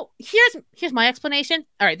like, so here's my explanation.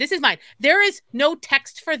 All right, this is mine. There is no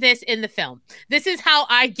text for this in the film. This is how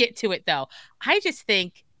I get to it, though. I just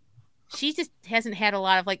think she just hasn't had a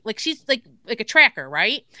lot of like she's like a tracker,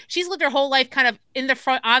 right? She's lived her whole life kind of in the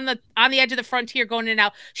front on the edge of the frontier, going in and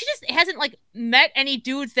out. She just hasn't like met any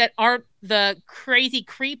dudes that aren't the crazy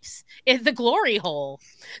creeps in the glory hole.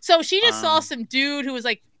 So she just saw some dude who was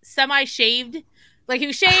like semi-shaved. Like he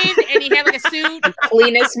was shaved and he had like a suit. The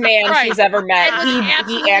cleanest man she's ever met.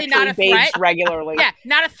 He actually bathes regularly. Yeah,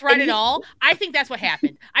 not a threat at all. I think that's what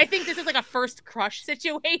happened. I think this is like a first crush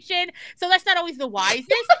situation. So that's not always the wisest.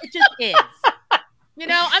 It just is. You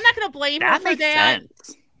know, I'm not going to blame her for that.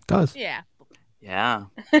 It does. Yeah. Yeah.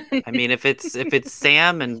 I mean, if it's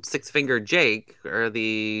Sam and Six Finger Jake are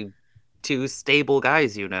the two stable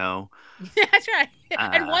guys, you know. That's right.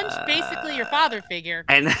 And one's basically your father figure.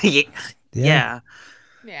 And yeah.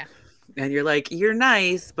 Yeah. And you're like, you're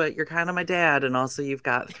nice, but you're kind of my dad. And also you've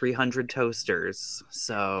got 300 toasters.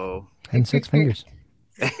 So. And 6 fingers.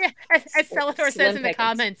 As Celator says in the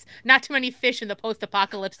comments, not too many fish in the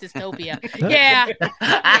post-apocalypse dystopia. Yeah.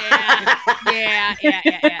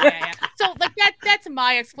 So like that's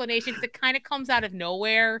my explanation, because it kind of comes out of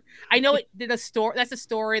nowhere. I know that's a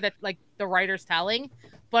story that like the writer's telling,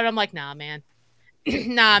 but I'm like, nah, man.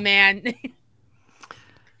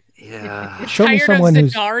 Yeah. Show me someone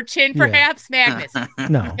who's Zdarshin, perhaps. Magnus.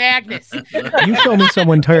 No. Magnus. You show me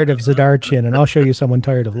someone tired of Zdarshin, and I'll show you someone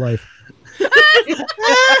tired of life. This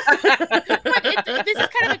is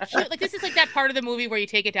kind of a cute, like this is like that part of the movie where you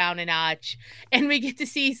take it down a notch, and we get to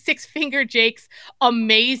see Six Finger Jake's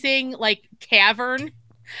amazing like cavern.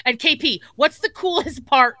 And KP, what's the coolest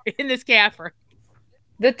part in this cavern?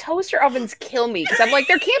 The toaster ovens kill me, because I'm like,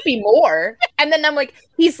 there can't be more. And then I'm like,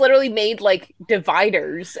 he's literally made like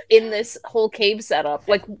dividers in this whole cave setup,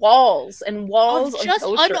 like walls and walls of just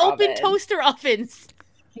unopened toaster ovens.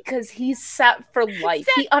 Because he's set for life.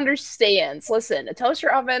 He understands. Listen, a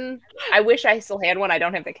toaster oven, I wish I still had one. I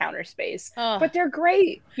don't have the counter space. But they're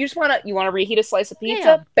great. You want to reheat a slice of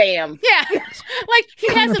pizza? Bam. Yeah. Like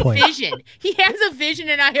he has a vision. He has a vision,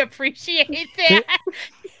 and I appreciate that.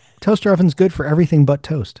 Toaster oven's good for everything but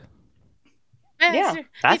toast. Yeah,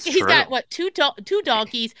 he's got what two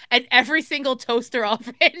donkeys and every single toaster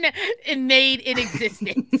oven made in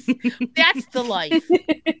existence. That's the life.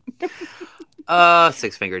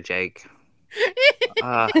 Six Finger Jake.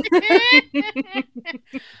 Oh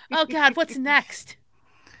God, what's next?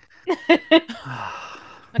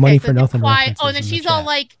 Money for nothing. Oh, and then she's all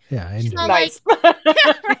like, yeah, she's all nice. like,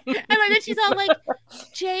 and then she's all like,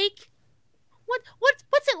 Jake,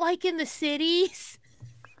 what's it like in the cities?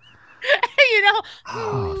 You know,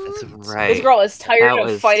 that's right. This girl is tired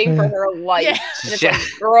of fighting for her life. Yeah. And it's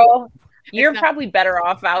like, girl, you're probably better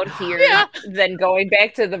off out here than going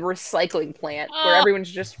back to the recycling plant where everyone's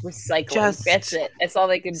just recycling. That's it. That's all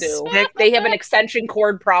they can do. They have an extension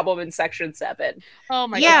cord problem in Section 7. Oh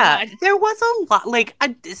my God. Yeah, there was a lot. Like,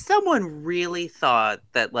 someone really thought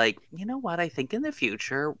that, like, you know what? I think in the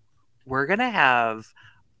future we're gonna have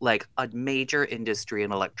like a major industry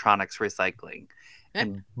in electronics recycling.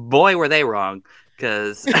 And boy, were they wrong,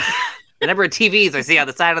 because the number of TVs I see on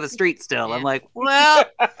the side of the street still, I'm like, well,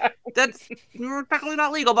 that's technically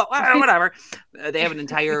not legal, but whatever. They have an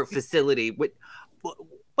entire facility. But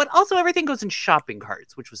also everything goes in shopping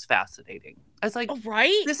carts, which was fascinating. I was like,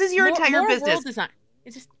 right? This is your entire business. World design.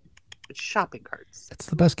 It's just shopping carts. It's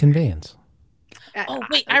the best conveyance. Oh,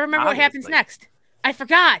 wait, I remember what happens next. I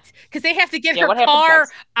forgot, because they have to get her car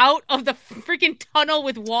out of the freaking tunnel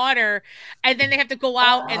with water, and then they have to go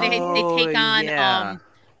out and they take on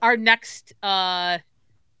our next bad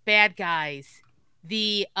guys,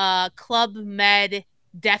 the Club Med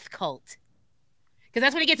Death Cult, because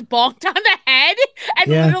that's when he gets bonked on the head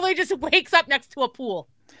and literally just wakes up next to a pool.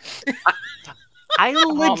 I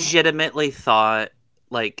legitimately thought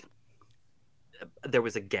like there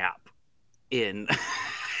was a gap in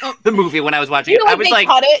the movie when I was watching it. I was like,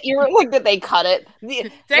 cut it. You were like, did they cut it?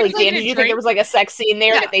 Like, Dan, did you think there was like a sex scene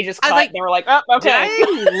there that they just cut? Like, and they were like, oh, okay.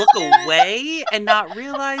 Did I look away and not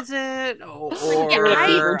realize it? Or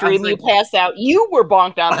fever dream, you passed out. You were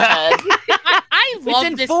bonked on the head. I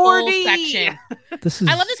love this 4D. whole section.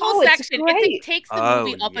 I love this whole section. It takes the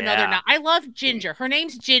movie up another notch. I love Ginger. Her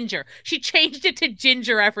name's Ginger. She changed it to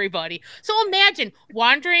Ginger, everybody. So imagine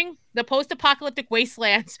wandering the post-apocalyptic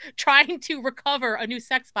wastelands trying to recover a new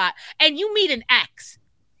sex spot, and you meet an ex.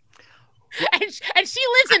 And she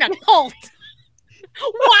lives in a cult.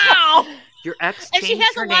 Wow. Your ex and she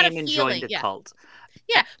has her a lot name of and feeling. joined a cult.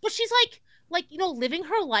 Yeah, but she's like, you know, living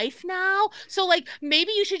her life now. So like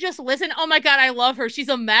maybe you should just listen. Oh my God, I love her. She's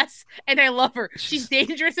a mess and I love her. She's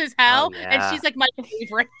dangerous as hell. And she's like my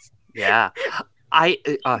favorite. Yeah.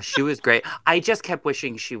 She was great. I just kept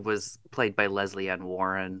wishing she was played by Leslie Ann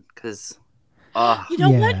Warren because you know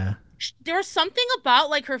what? There was something about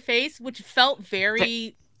like her face which felt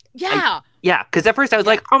very because at first I was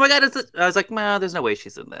like, oh my God, I was like, no, there's no way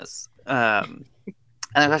she's in this. And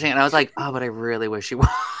I was watching it and I was like, oh, but I really wish she was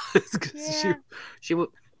because she would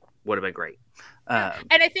have been great. And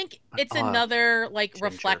I think it's another like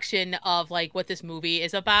reflection of like what this movie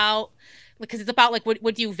is about, because it's about like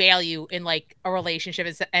what do you value in like a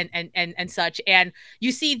relationship and such. And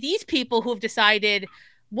you see these people who have decided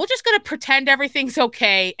we're just going to pretend everything's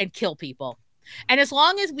okay and kill people. And as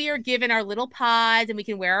long as we are given our little pods and we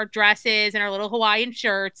can wear our dresses and our little Hawaiian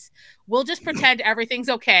shirts, we'll just pretend everything's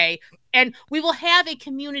okay. And we will have a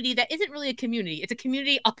community that isn't really a community. It's a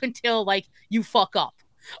community up until like you fuck up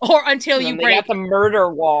or until you break the murder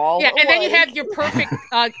wall. Yeah, and then you have your perfect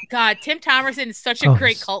God, Tim Thomerson is such a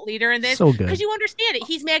great cult leader in this. So good. Because you understand it.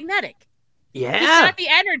 He's magnetic. Yeah. He's got the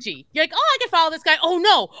energy. You're like, oh, I can follow this guy. Oh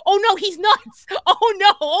no, he's nuts.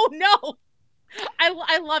 Oh no.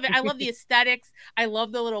 I love it. I love the aesthetics. I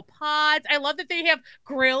love the little pods. I love that they have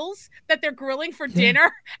grills that they're grilling for dinner,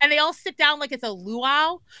 and they all sit down like it's a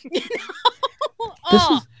luau. You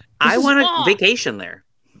know? I want a vacation there.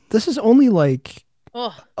 This is only like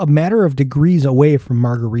a matter of degrees away from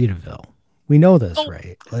Margaritaville. We know this,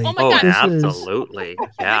 right? Like, oh my God! Absolutely.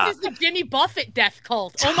 Yeah. This is the Jimmy Buffett death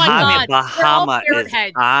cult. Oh my God! Bahama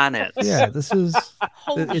is on it. Yeah, this is.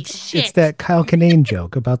 It's that Kyle Kinane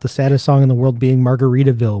joke about the saddest song in the world being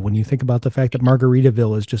Margaritaville. When you think about the fact that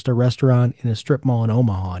Margaritaville is just a restaurant in a strip mall in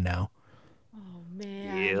Omaha now. Oh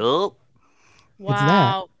man. Yep. Wow. It's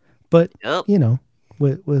that, but you know,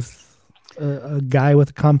 with a guy with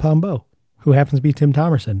a compound bow who happens to be Tim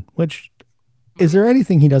Thomerson, which. Is there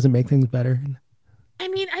anything he doesn't make things better? I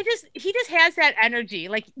mean, he just has that energy.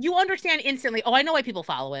 Like you understand instantly. Oh, I know why people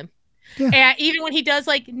follow him. Yeah. And even when he does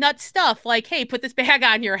like nut stuff, like, hey, put this bag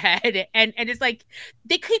on your head. And it's like,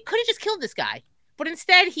 they could have just killed this guy. But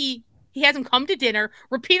instead he has him come to dinner,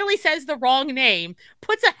 repeatedly says the wrong name,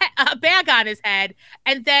 puts a bag on his head.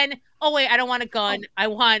 And then, oh wait, I don't want a gun. I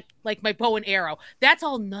want like my bow and arrow. That's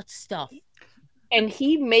all nut stuff. And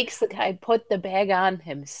he makes the guy put the bag on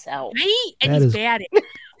himself. Right? And he's bad at it.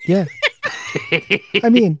 Yeah. I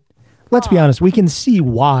mean, let's be honest. We can see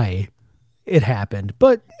why it happened.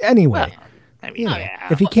 But anyway,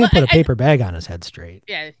 if he can't put a paper bag on his head straight.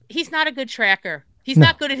 Yeah, he's not a good tracker. He's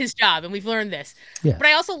not good at his job, and we've learned this. Yeah. But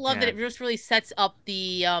I also love that it just really sets up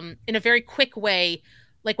the, in a very quick way,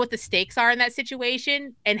 like what the stakes are in that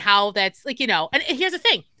situation and how that's like, you know, and here's the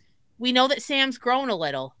thing. We know that Sam's grown a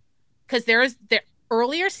little. Because the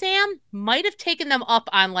earlier Sam might have taken them up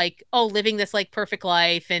on like, oh, living this like perfect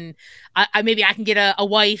life, and I maybe I can get a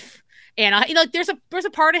wife, and you know, there's a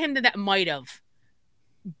part of him that might have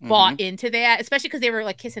bought into that, especially because they were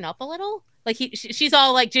like kissing up a little. Like she's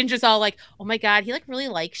all like Ginger's all like, oh my God, he like really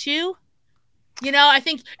likes you. You know, I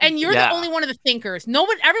think, and you're the only one of the thinkers.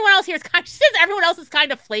 Everyone else here is kind. She says everyone else is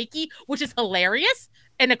kind of flaky, which is hilarious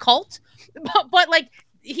in a cult, but like.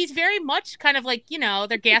 He's very much kind of like, you know,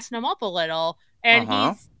 they're gassing him up a little, and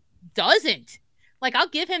he doesn't. Like, I'll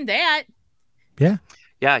give him that. Yeah.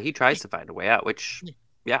 Yeah, he tries to find a way out, which,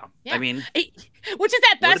 I mean. Which is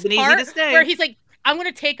that best part where he's like, I'm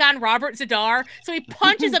going to take on Robert Zadar. So he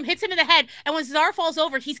punches him, hits him in the head, and when Zadar falls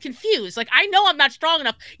over, he's confused. Like, I know I'm not strong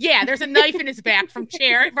enough. Yeah, there's a knife in his back from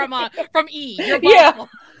E. You're yeah,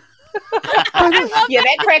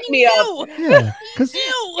 that cracked me up. Yeah, because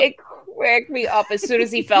it cracked me up as soon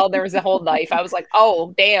as he fell. There was a whole knife. I was like,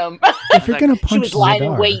 "Oh, damn!" If you're gonna punch, she was lying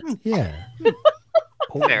in wait. Yeah.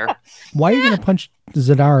 Fair. Why are you gonna punch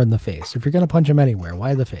Zadar in the face? If you're gonna punch him anywhere,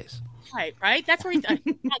 why the face? Right. That's where he's.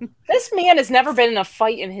 This man has never been in a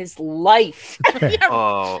fight in his life. And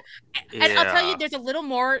I'll tell you, there's a little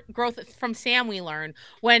more growth from Sam. We learn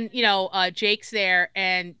when Jake's there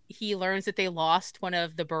and he learns that they lost one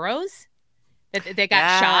of the burros. That they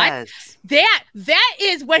got shot. That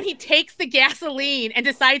is when he takes the gasoline and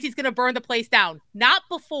decides he's going to burn the place down. Not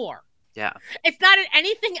before. Yeah. It's not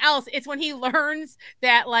anything else. It's when he learns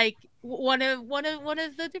that, like, one of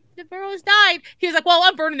the boroughs died. He was like, well,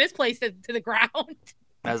 I'm burning this place to the ground.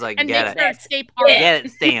 I was like, and get it. Escape party. Get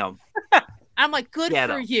it, Sam. I'm like, good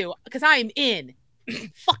for you, because I am in.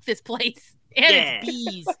 Fuck this place. And it's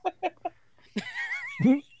bees.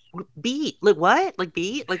 Bee? Like what? Like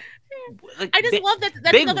bee? Like I just love that.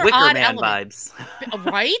 That's big another Wicker odd Man element.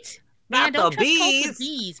 Vibes. Right? Man, Not don't the trust bees. cults with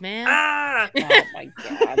bees, man. Oh my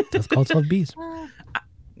god. Does cults love bees? I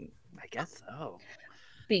guess so.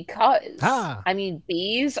 Because I mean,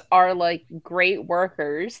 bees are like great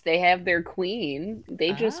workers. They have their queen.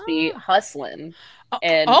 They just be hustling.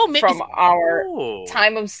 And from our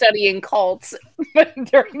time of studying cults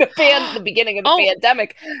during the beginning of the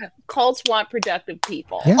pandemic, cults want productive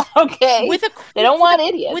people. Yeah. Okay, they don't want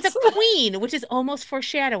idiots. With a queen, which is almost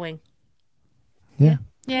foreshadowing. Yeah.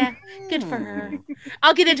 Yeah, good for her.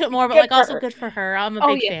 I'll get into it more, but like also good for her. I'm a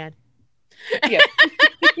big fan. Yeah.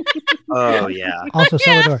 Oh yeah. Also,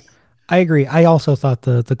 Salvador, I agree. I also thought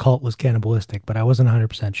the cult was cannibalistic, but I wasn't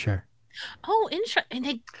 100% sure. Oh, interesting.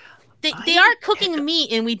 And they are cooking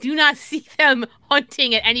meat, and we do not see them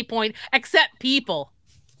hunting at any point except people.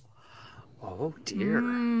 Oh dear.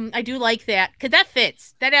 I do like that because that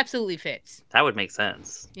fits. That absolutely fits. That would make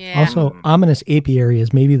sense. Yeah. Also, ominous apiary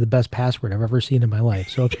is maybe the best password I've ever seen in my life.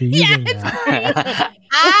 So if you're using that,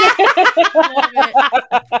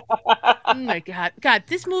 oh my god,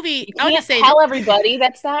 this movie. You can't tell everybody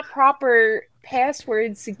that's not proper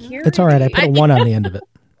password security. It's all right. I put a 1 on the end of it.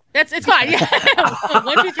 It's fine. Yeah.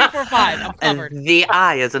 1, 2, 3, 4, 5. I'm covered. And the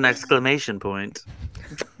I is an exclamation point.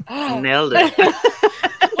 Nailed it.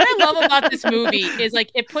 What I love about this movie is like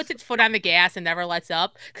it puts its foot on the gas and never lets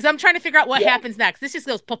up. Because I'm trying to figure out what happens next. This just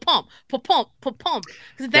goes pa-pump, pa-pump, pa-pump.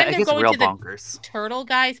 Because then they're going to the turtle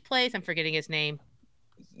guy's place. I'm forgetting his name.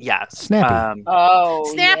 Yes. Snappy.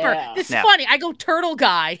 Snapper. Yeah. This is funny. I go turtle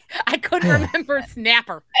guy. I couldn't remember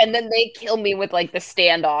Snapper. And then they kill me with like the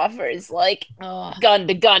standoff, or it's like gun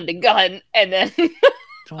to gun to gun, and then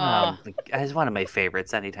it's one of my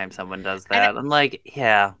favorites. Anytime someone does that, I'm like,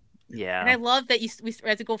 yeah. And I love that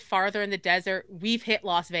as we go farther in the desert, we've hit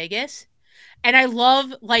Las Vegas. And I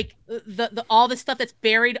love like the all the stuff that's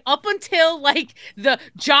buried up until like the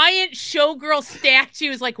giant showgirl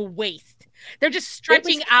statue's like waist. They're just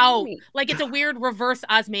stretching out like it's a weird reverse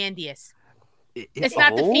Ozymandias. It's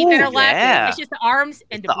not the feet that are left. It's just the arms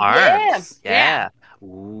and the arms. Yeah.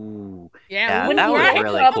 Ooh. Yeah. That was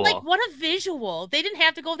really cool. Like, what a visual. They didn't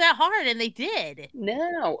have to go that hard, and they did.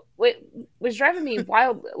 No. What was driving me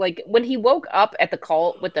wild, like, when he woke up at the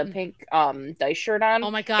cult with the pink dice shirt on. Oh,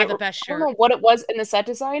 my God, the best shirt. I don't know what it was in the set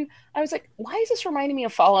design. I was like, why is this reminding me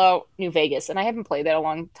of Fallout New Vegas? And I haven't played that a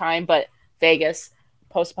long time, but Vegas,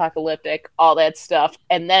 post-apocalyptic, all that stuff.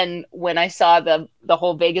 And then when I saw the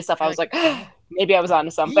whole Vegas stuff, I was like, maybe I was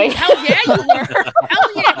onto something. Hell yeah, you were.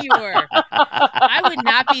 Hell yeah, you were. I would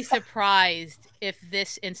not be surprised if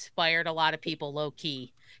this inspired a lot of people low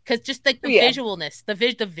key. Because just like the visualness, the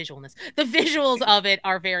visuals of it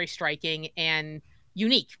are very striking and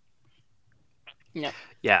unique. Yeah.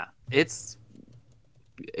 Yeah. It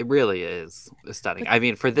really is stunning. I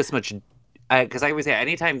mean, for this much, because I always say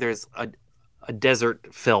anytime there's a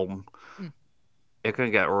desert film, it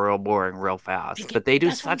can get real boring real fast. But they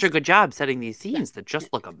do such a good job setting these scenes that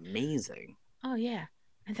just look amazing. Oh yeah.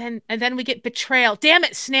 And then we get betrayal. Damn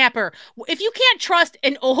it, Snapper. If you can't trust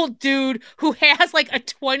an old dude who has like a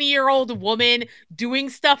 20-year-old woman doing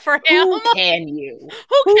stuff for him, who can you?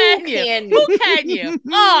 Who can you?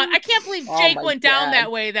 Oh, I can't believe Jake went down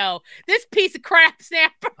that way though. This piece of crap,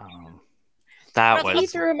 Snapper. That was he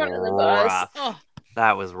threw him under the bus. Oh.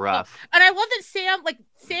 That was rough. And I love that Sam,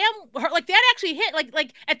 that actually hit.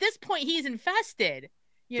 Like at this point, he's infested.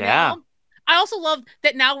 You know. I also love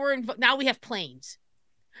that now we have planes.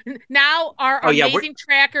 Now our amazing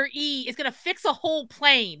tracker E is gonna fix a whole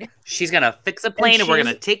plane. She's gonna fix a plane and we're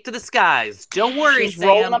gonna take to the skies. Don't worry, she's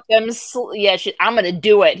rolling up them. I'm gonna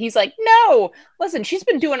do it. He's like, no. Listen, she's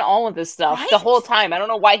been doing all of this stuff the whole time. I don't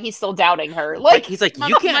know why he's still doubting her. Like he's like,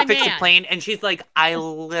 you can't fix a plane, and she's like, I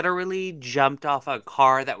literally jumped off a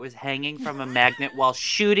car that was hanging from a magnet while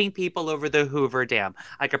shooting people over the Hoover Dam.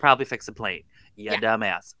 I could probably fix a plane. You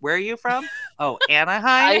dumbass. Where are you from? Oh,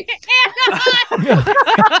 Anaheim?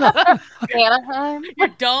 Anaheim? Your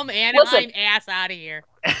dumb Anaheim ass out of here.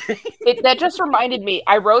 That just reminded me.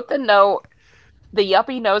 I wrote the note, the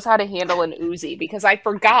yuppie knows how to handle an Uzi, because I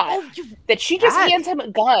forgot that she just hands him a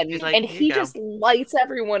gun and he just lights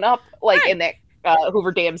everyone up like in that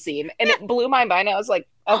Hoover Dam scene. And it blew my mind. I was like,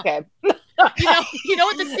 okay. You know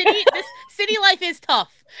what? This city life is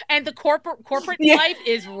tough. And the corporate life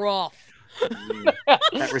is rough.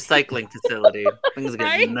 That recycling facility. Things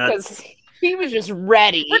get nuts. He was just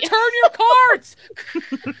ready. Return your carts.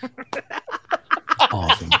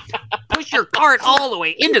 Awesome. Push your cart all the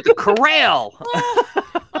way into the corral.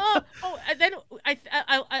 And then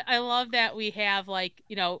I love that we have like,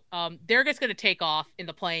 they're just gonna take off in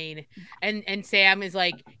the plane, and Sam is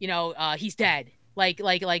like, he's dead. Like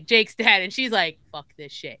Jake's dead, and she's like, fuck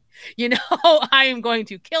this shit. I am going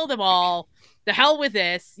to kill them all. The hell with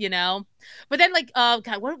this, But then like,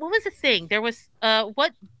 God, what was the thing? There was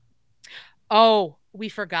what? Oh, we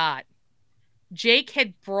forgot. Jake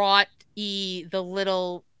had brought the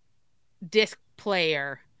little disc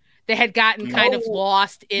player that had gotten kind of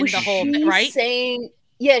lost in the whole thing, right? Saying,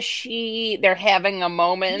 they're having a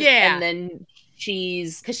moment, and then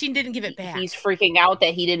because she didn't give it back. He's freaking out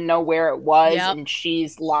that he didn't know where it was, and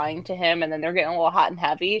she's lying to him, and then they're getting a little hot and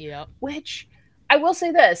heavy. Yep. Which I will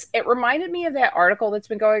say this, it reminded me of that article that's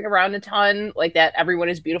been going around a ton, like that everyone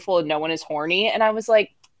is beautiful and no one is horny, and I was like,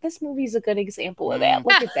 this movie's a good example of that.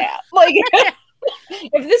 Look at that. Like,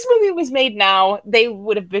 if this movie was made now, they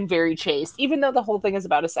would have been very chaste, even though the whole thing is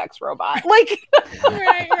about a sex robot. Like,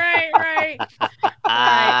 right.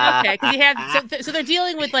 Okay, because you have so they're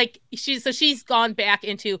dealing with like she's gone back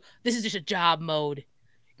into this is just a job mode,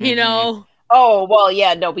 Oh well,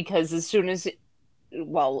 yeah, no, because as soon as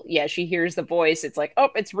she hears the voice, it's like, oh,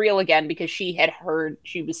 it's real again, because she had heard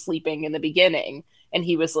she was sleeping in the beginning and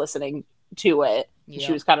he was listening to it. Yep.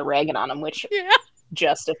 She was kind of ragging on him, which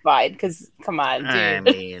justified, because come on, dude. I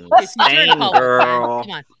mean, same girl.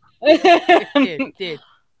 Come on. Dude.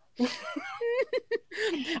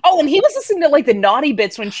 Oh, and he was listening to like the naughty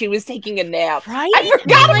bits when she was taking a nap. Right? I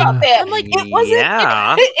forgot about that. I'm like, it wasn't.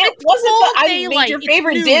 Yeah. It wasn't the I made your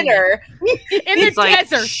favorite dinner in the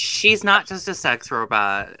desert. She's not just a sex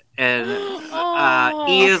robot, and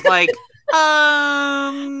he is like,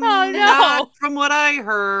 oh no, not from what I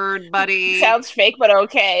heard, buddy. Sounds fake, but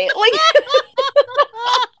okay. Like,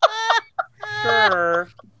 sure.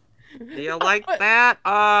 Do you like that?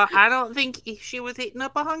 I don't think she was eating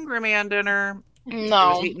up a Hungry Man dinner. No. She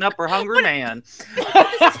was eating up her Hungry Man. This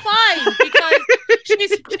is fine, because she's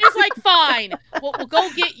like, fine, we'll go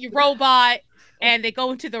get your robot, and they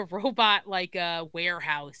go into the robot like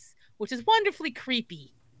warehouse, which is wonderfully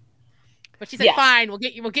creepy. But she's like, fine, we'll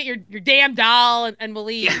get your damn doll, and we'll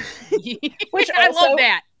leave. Which I love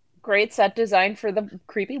that. Great set design for the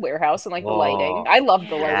creepy warehouse and like the lighting. I love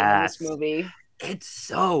the lighting in this movie. It's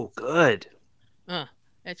so good.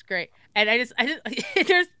 That's great. And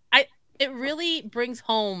it really brings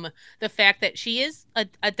home the fact that she is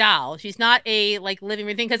a doll. She's not a like living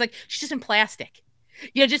thing, because like she's just in plastic.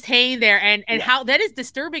 Just hanging there, and how that is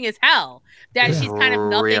disturbing as hell. That she's kind of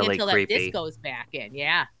nothing really until creepy. that disc goes back in.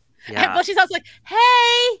 Yeah. But she's also like, hey.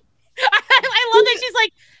 I love that she's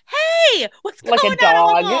like, hey, what's going on?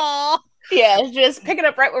 Like a dog. Yeah, just picking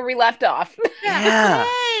up right where we left off. Yeah.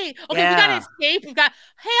 Hey. Okay, we gotta escape. We've got,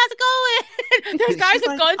 hey, how's it going? There's guys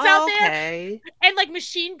with guns out there. And like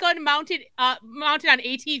machine gun mounted on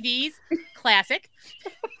ATVs. Classic.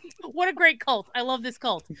 What a great cult. I love this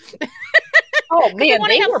cult. Oh man,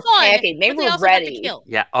 they were packing. They were ready.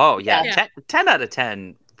 Yeah. Oh yeah. 10 out of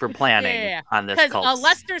 10 for planning on this cult. Because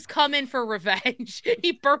Lester's coming for revenge.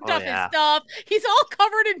 He burped off his stuff. He's all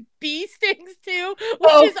covered in bee stings too,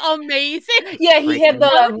 which is amazing. Yeah, he had the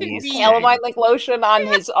calamine like lotion on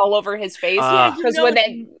all over his face. Because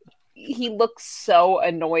he looks so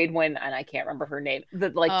annoyed when, and I can't remember her name, the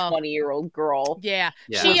 20-year-old girl. Yeah.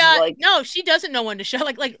 She no, she doesn't know when to show.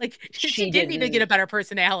 Like she did need to get a better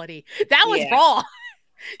personality. That was wrong.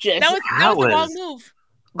 That was the wrong move.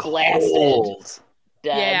 Blasted.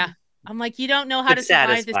 Dead. Yeah. I'm like, you don't know how to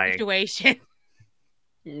survive this situation.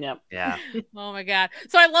 Nope. Yeah. Oh my God.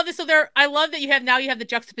 So I love this. I love that you have the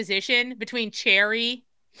juxtaposition between Cherry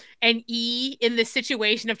and E in this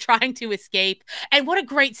situation of trying to escape. And what a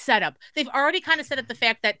great setup. They've already kind of set up the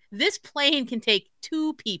fact that this plane can take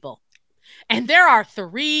 2 people. And there are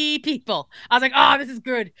 3 people. I was like, oh, this is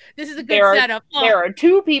good. This is a good setup. There are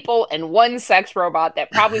 2 people and 1 sex robot that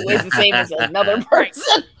probably weighs the same as another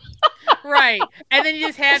person. Right. And then you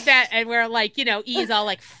just have that, and where like, E's all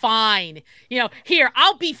like, fine, here,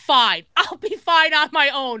 I'll be fine on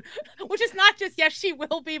my own, which is not just, yes, she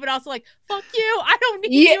will be, but also like, fuck you, I don't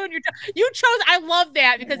need you and you chose. I love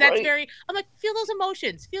that, because that's I'm like, feel those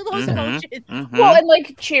emotions. Mm-hmm. Well, and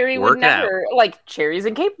like Cherry would never, like Cherry's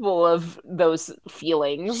incapable of those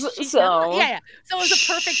feelings. So it was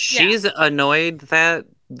a perfect. She's annoyed that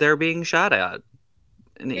they're being shot at,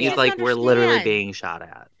 and he's like, we're literally being shot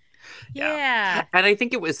at. Yeah. And I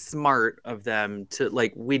think it was smart of them to,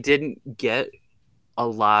 like, we didn't get a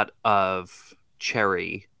lot of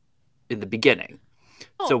Cherry in the beginning.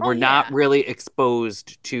 So we're not really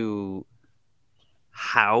exposed to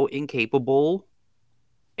how incapable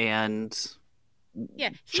and yeah,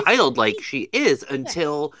 childlike she is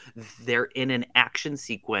until they're in an action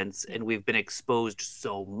sequence and we've been exposed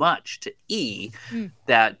so much to E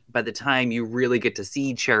that by the time you really get to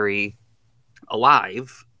see Cherry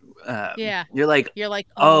alive, you're like,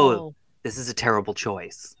 oh, this is a terrible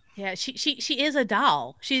choice. Yeah, she is a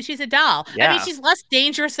doll. She's a doll. Yeah. I mean, she's less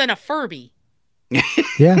dangerous than a Furby.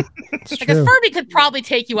 Yeah, like a Furby could probably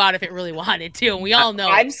take you out if it really wanted to, and we all know.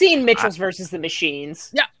 I've seen Mitchell's versus the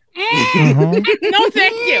Machines. Yeah. No,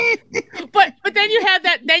 thank you. But then you have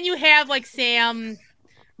that. Then you have like Sam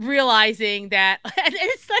realizing that, and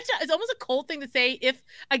it's almost a cold thing to say. If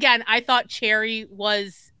again, I thought Cherry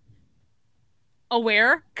was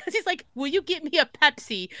aware because he's like, "Will you get me a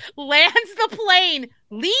Pepsi?" Lands the plane,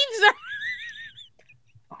 leaves her.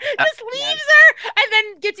 Just leaves her and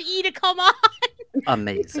then gets E to come on.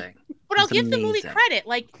 Amazing. But I'll give the movie credit.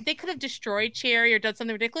 Like they could have destroyed Cherry or done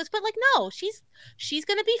something ridiculous, but like no, she's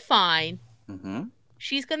gonna be fine. Mm-hmm.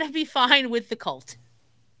 She's gonna be fine with the cult.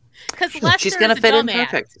 Because she's gonna fit in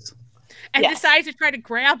perfect. And decides to try to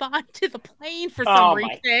grab onto the plane for some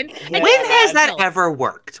reason. When has that ever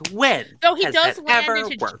worked? When? So he does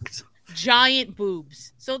land into giant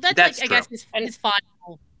boobs. So that's like true. I guess his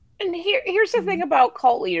final. And here's the thing about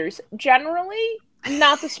cult leaders. Generally,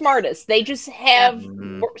 not the smartest. They just have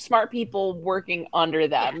smart people working under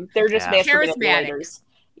them. They're just master manipulators.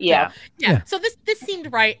 Yeah. So this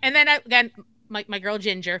seemed right. And then again, my girl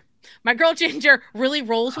Ginger. My girl Ginger really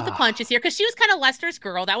rolls with the punches here because she was kind of Lester's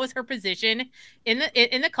girl. That was her position in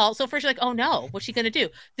the cult. So first, you're like, oh no, what's she gonna do?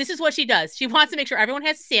 This is what she does. She wants to make sure everyone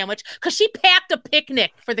has a sandwich because she packed a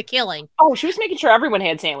picnic for the killing. Oh, she was making sure everyone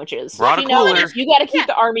had sandwiches. Brought a cooler. You got to keep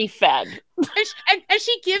the army fed. And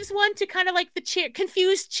she gives one to kind of like the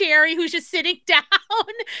confused Cherry who's just sitting down,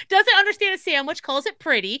 doesn't understand a sandwich, calls it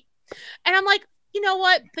pretty, and I'm like, you know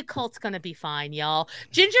what? The cult's gonna be fine, y'all.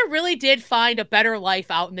 Ginger really did find a better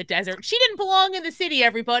life out in the desert. She didn't belong in the city,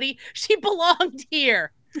 everybody. She belonged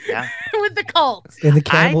here. Yeah. With the cult. In the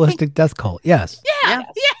cannibalistic death cult, yes. Yeah.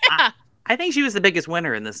 I think she was the biggest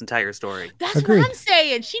winner in this entire story. That's what I'm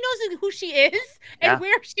saying. She knows who she is and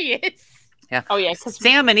where she is. Yeah. Oh, yeah.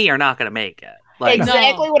 Sam and E are not gonna make it. Like,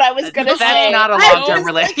 exactly what I was going to say. That's not a long-term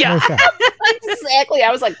relationship. Yeah. Exactly.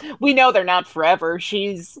 I was like, we know they're not forever.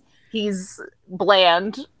 He's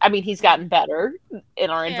bland. I mean, he's gotten better in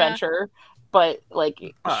our adventure, but like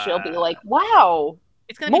she'll be like, "Wow,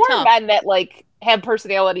 it's gonna more be tough." Men that like have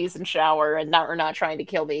personalities and shower and are not trying to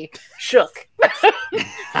kill me." Shook.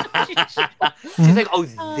 She's like, "Oh,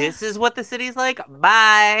 this is what the city's like.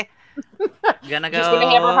 Bye. Gonna go. Just gonna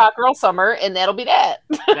have her hot girl summer, and that'll be that.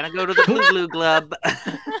 Gonna go to the Glue Club.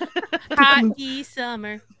 Hockey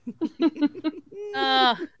summer.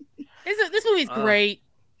 This movie's great.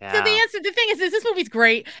 Yeah. So the thing is this movie's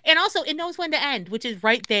great, and also it knows when to end, which is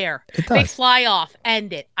right there. It does. They fly off,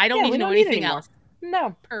 end it. I don't need to know anything else.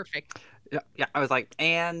 No, perfect. Yeah. I was like,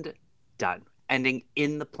 and done. Ending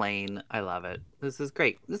in the plane. I love it. This is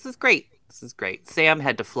great. Sam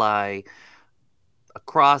had to fly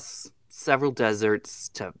across several deserts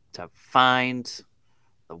to find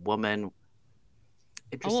the woman.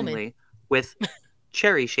 Interestingly, with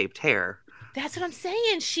cherry-shaped hair. That's what I'm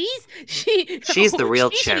saying. She's the real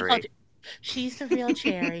Cherry. She's the real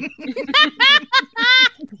Cherry.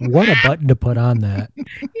 What a button to put on that.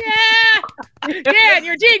 Yeah. Dan,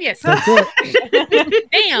 you're a genius. That's it.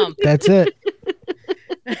 Damn. That's it.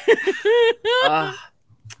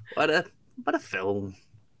 What a film.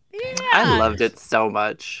 Yeah. I loved it so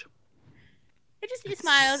much. It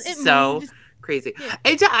smiles. It so moves. Crazy. Yeah.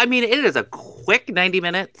 It is a quick 90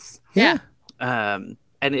 minutes. Yeah.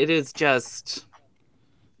 And it is just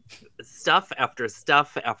stuff after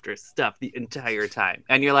stuff after stuff the entire time.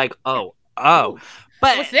 And you're like, oh.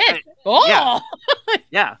 But what's this?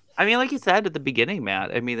 Yeah. I mean, like you said at the beginning,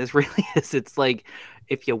 Matt, I mean, this really is, it's like,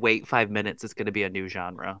 if you wait 5 minutes, it's going to be a new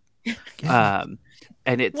genre. And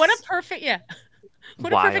it's what a perfect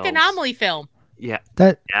anomaly film. Yeah.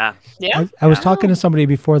 I was talking to somebody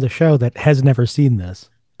before the show that has never seen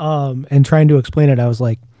this. And trying to explain it, I was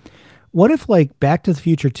like, what if like Back to the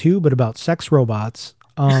Future 2, but about sex robots?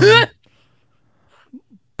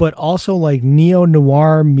 But also like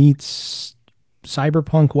neo-noir meets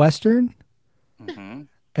cyberpunk western? Mm-hmm.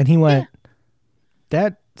 And he went,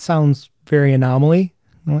 that sounds very anomaly.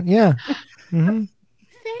 I went, yeah. Mm-hmm.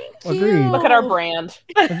 Thank you. Agreed. Look at our brand.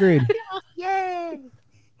 Agreed. Yay.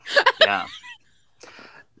 Yeah.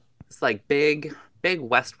 It's like big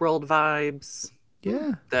Westworld vibes.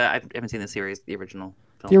 Yeah. I haven't seen the series, the original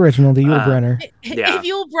film. The original, the Yul Brynner. Yeah. If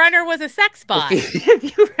Yul Brynner was a sex bot. What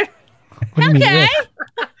do you mean if?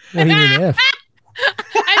 What do you mean if?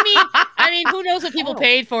 I mean, who knows what people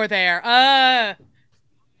paid for there?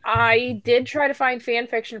 I did try to find fan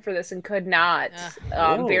fiction for this and could not.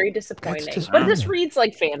 Very disappointing. But this reads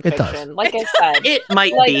like fan fiction. Like I said, it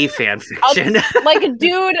might be fan fiction. Like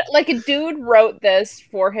a dude wrote this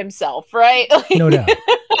for himself, right? No doubt.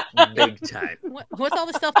 Big time. What's all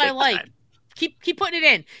the stuff I like? Time. Keep putting it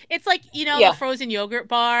in. It's like, the frozen yogurt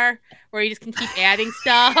bar where you just can keep adding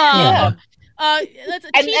stuff. Yeah. That's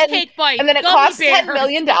a cheesecake bite. And then it costs $10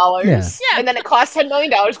 million. Yeah. And then it costs $10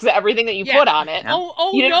 million because of everything that you put on it.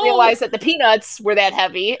 You didn't realize that the peanuts were that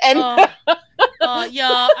heavy. And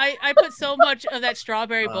I put so much of that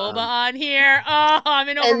strawberry boba on here. Oh, I'm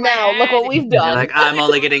in over and now my look head. what we've done. You're like, I'm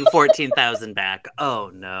only getting 14,000 back.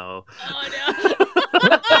 Oh no.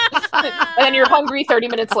 And then you're hungry 30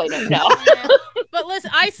 minutes later. No. Yeah. But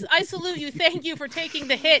listen, I salute you. Thank you for taking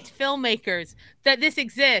the hit, filmmakers, that this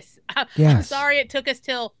exists. Yes. I'm sorry it took us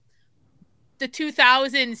till the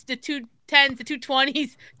 2000s, the 2010s, the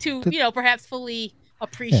 2020s to, perhaps fully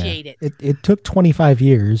appreciate it. It took 25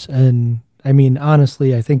 years. And I mean,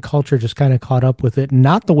 honestly, I think culture just kind of caught up with it.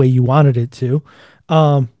 Not the way you wanted it to.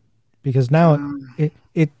 Because now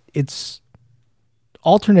it's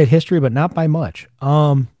alternate history, but not by much.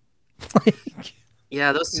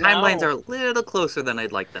 Yeah, those timelines are a little closer than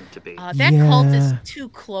I'd like them to be. That cult is too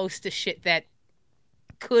close to shit that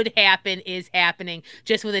could happen, is happening,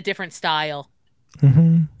 just with a different style.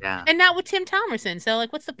 Mm-hmm. Yeah. And not with Tim Thomerson. So,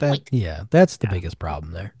 what's the point? That's the biggest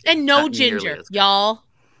problem there. And no not ginger. Y'all,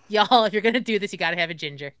 if you're going to do this, you got to have a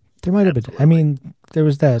ginger. There might have been. I mean, there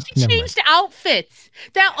was that. She changed outfits.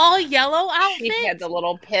 That all yellow outfit. She had the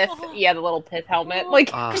little pith. The little pith helmet.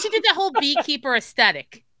 Because she did that whole beekeeper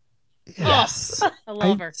aesthetic. Yes. I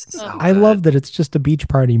love her. I love that it's just a beach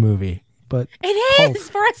party movie, but it is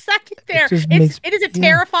for a second there. It is a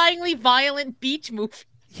terrifyingly violent beach movie.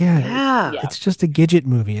 Yeah. It's just a Gidget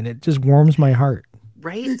movie, and it just warms my heart.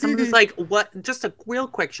 Right? Somebody's like, what? Just a real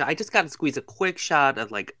quick shot. I just got to squeeze a quick shot of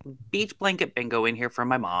like beach blanket bingo in here for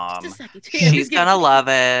my mom. Just a second. She's gonna love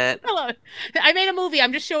it. I love it. I made a movie.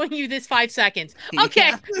 I'm just showing you this 5 seconds. Okay,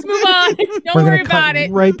 let's move on. Don't worry about it.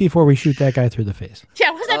 Right before we shoot that guy through the face. Yeah,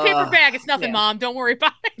 what's that paper bag? It's nothing, Mom. Don't worry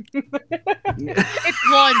about it. It's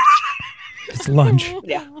lunch. It's lunch.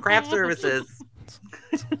 Yeah, craft services.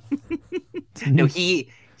 No, he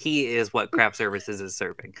is what craft services is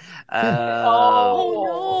serving. Oh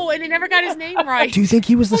no! And they never got his name right. Do you think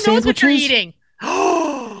he was the sandwiches? Who knows what you're eating?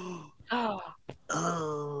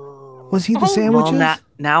 Was he the sandwiches? Well,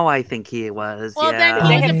 now I think he was. Well, then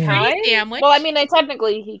he was a pre-sandwich. Well, I mean,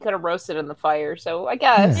 technically he could have roasted in the fire, so I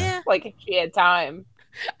guess if she had time.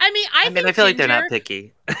 I mean, I feel like they're not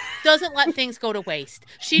picky. Doesn't let things go to waste.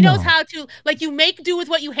 She knows how to, you make do with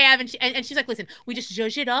what you have, and she's like, listen, we just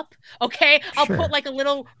zhuzh it up, okay? I'll put like a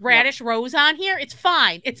little radish rose on here. It's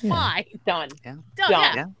fine. It's fine. Done. Yeah. Done.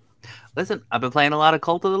 Yeah. Listen, I've been playing a lot of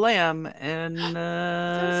Cult of the Lamb, and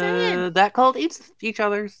that cult eats each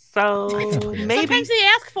other, so maybe. Sometimes they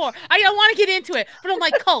ask for. I don't want to get into it, but I'm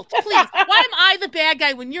like, Cult, please. Why am I the bad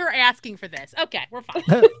guy when you're asking for this? Okay, we're fine.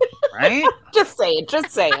 Right? Just saying.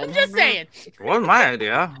 I'm just saying. It wasn't my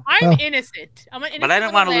idea. I'm innocent. I'm an innocent. But I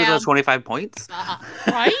didn't want to lose those 25 points.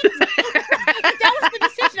 Right? That was the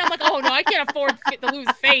decision. I'm like, oh no, I can't afford to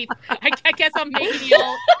lose faith. I guess I'm making you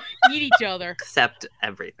all eat each other. Accept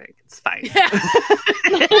everything. It's fine. Is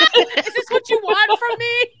this what you want from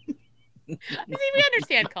me? We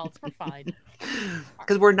understand cults. We're fine.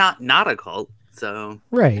 Because we're not a cult, so.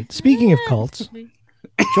 Right. Speaking of cults,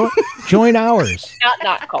 join ours.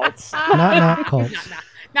 Not cults. Not cults.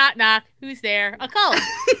 Knock. Who's there? A cult.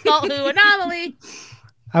 Cult who? Anomaly.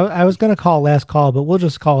 I was going to call last call, but we'll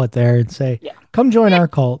just call it there and say, come join our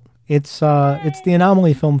cult. It's the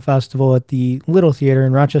Anomaly Film Festival at the Little Theater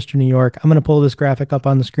in Rochester, New York. I'm going to pull this graphic up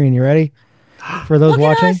on the screen. You ready? For those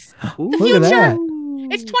watching? Look at that.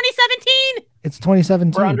 It's 2017. It's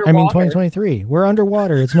 2017. 2023. We're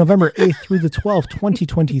underwater. It's November 8th through the 12th,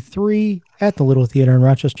 2023 at the Little Theater in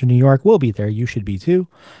Rochester, New York. We'll be there. You should be too.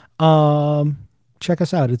 Check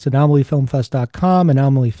us out. It's anomalyfilmfest.com,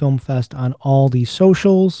 Anomaly Film Fest on all the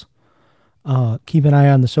socials. Keep an eye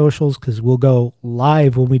on the socials because we'll go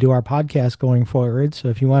live when we do our podcast going forward. So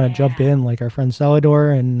if you want to jump in like our friend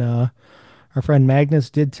Celador and our friend Magnus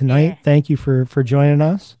did tonight, thank you for joining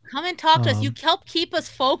us. Come and talk to us. You help keep us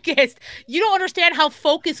focused. You don't understand how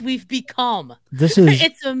focused we've become.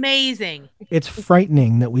 It's amazing. It's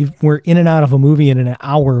frightening that we're in and out of a movie in an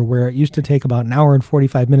hour where it used to take about an hour and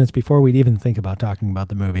 45 minutes before we'd even think about talking about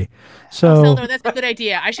the movie. So Celador, that's a good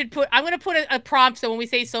idea. I'm going to put a prompt so when we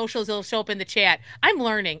say socials, it'll show up in the chat. I'm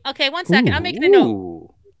learning. Okay, 1 second. I'm making a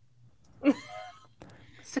note.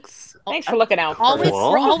 Thanks for looking out.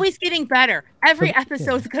 We're always getting better. Every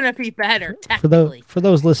episode's gonna be better. For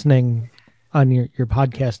those listening on your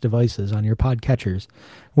podcast devices, on your podcatchers,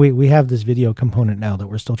 we have this video component now that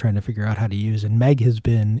we're still trying to figure out how to use, and Meg has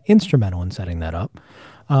been instrumental in setting that up.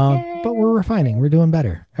 But we're refining. We're doing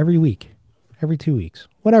better every week, every 2 weeks.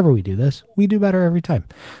 Whenever we do this, we do better every time.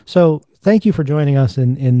 So thank you for joining us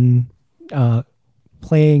in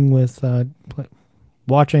playing with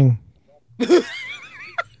watching.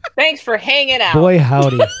 Thanks for hanging out. Boy,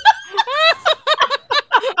 howdy.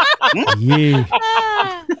 Yeah.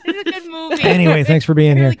 It's a good movie. Anyway, thanks for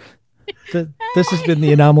being here. This has been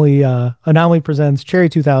the Anomaly Presents Cherry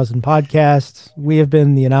 2000 podcast. We have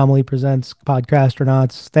been the Anomaly Presents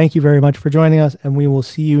Podcastronauts. Thank you very much for joining us, and we will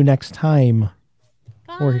see you next time.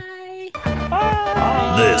 Bye.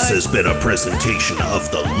 Bye. This has been a presentation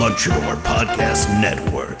of the Lunchador Podcast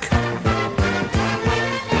Network.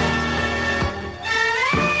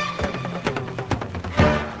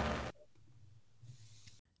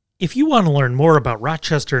 If you want to learn more about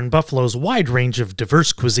Rochester and Buffalo's wide range of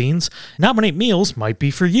diverse cuisines, Nominate Meals might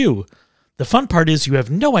be for you. The fun part is you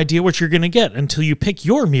have no idea what you're going to get until you pick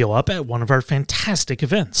your meal up at one of our fantastic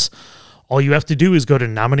events. All you have to do is go to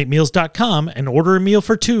nominatemeals.com and order a meal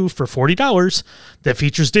for two for $40 that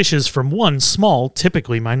features dishes from one small,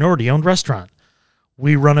 typically minority-owned restaurant.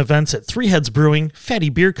 We run events at Three Heads Brewing, Fatty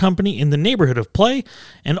Beer Company in the neighborhood of Play,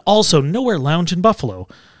 and also Nowhere Lounge in Buffalo.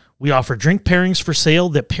 We offer drink pairings for sale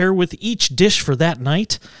that pair with each dish for that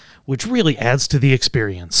night, which really adds to the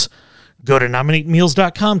experience. Go to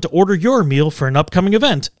nominatemeals.com to order your meal for an upcoming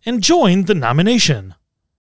event and join the nomination.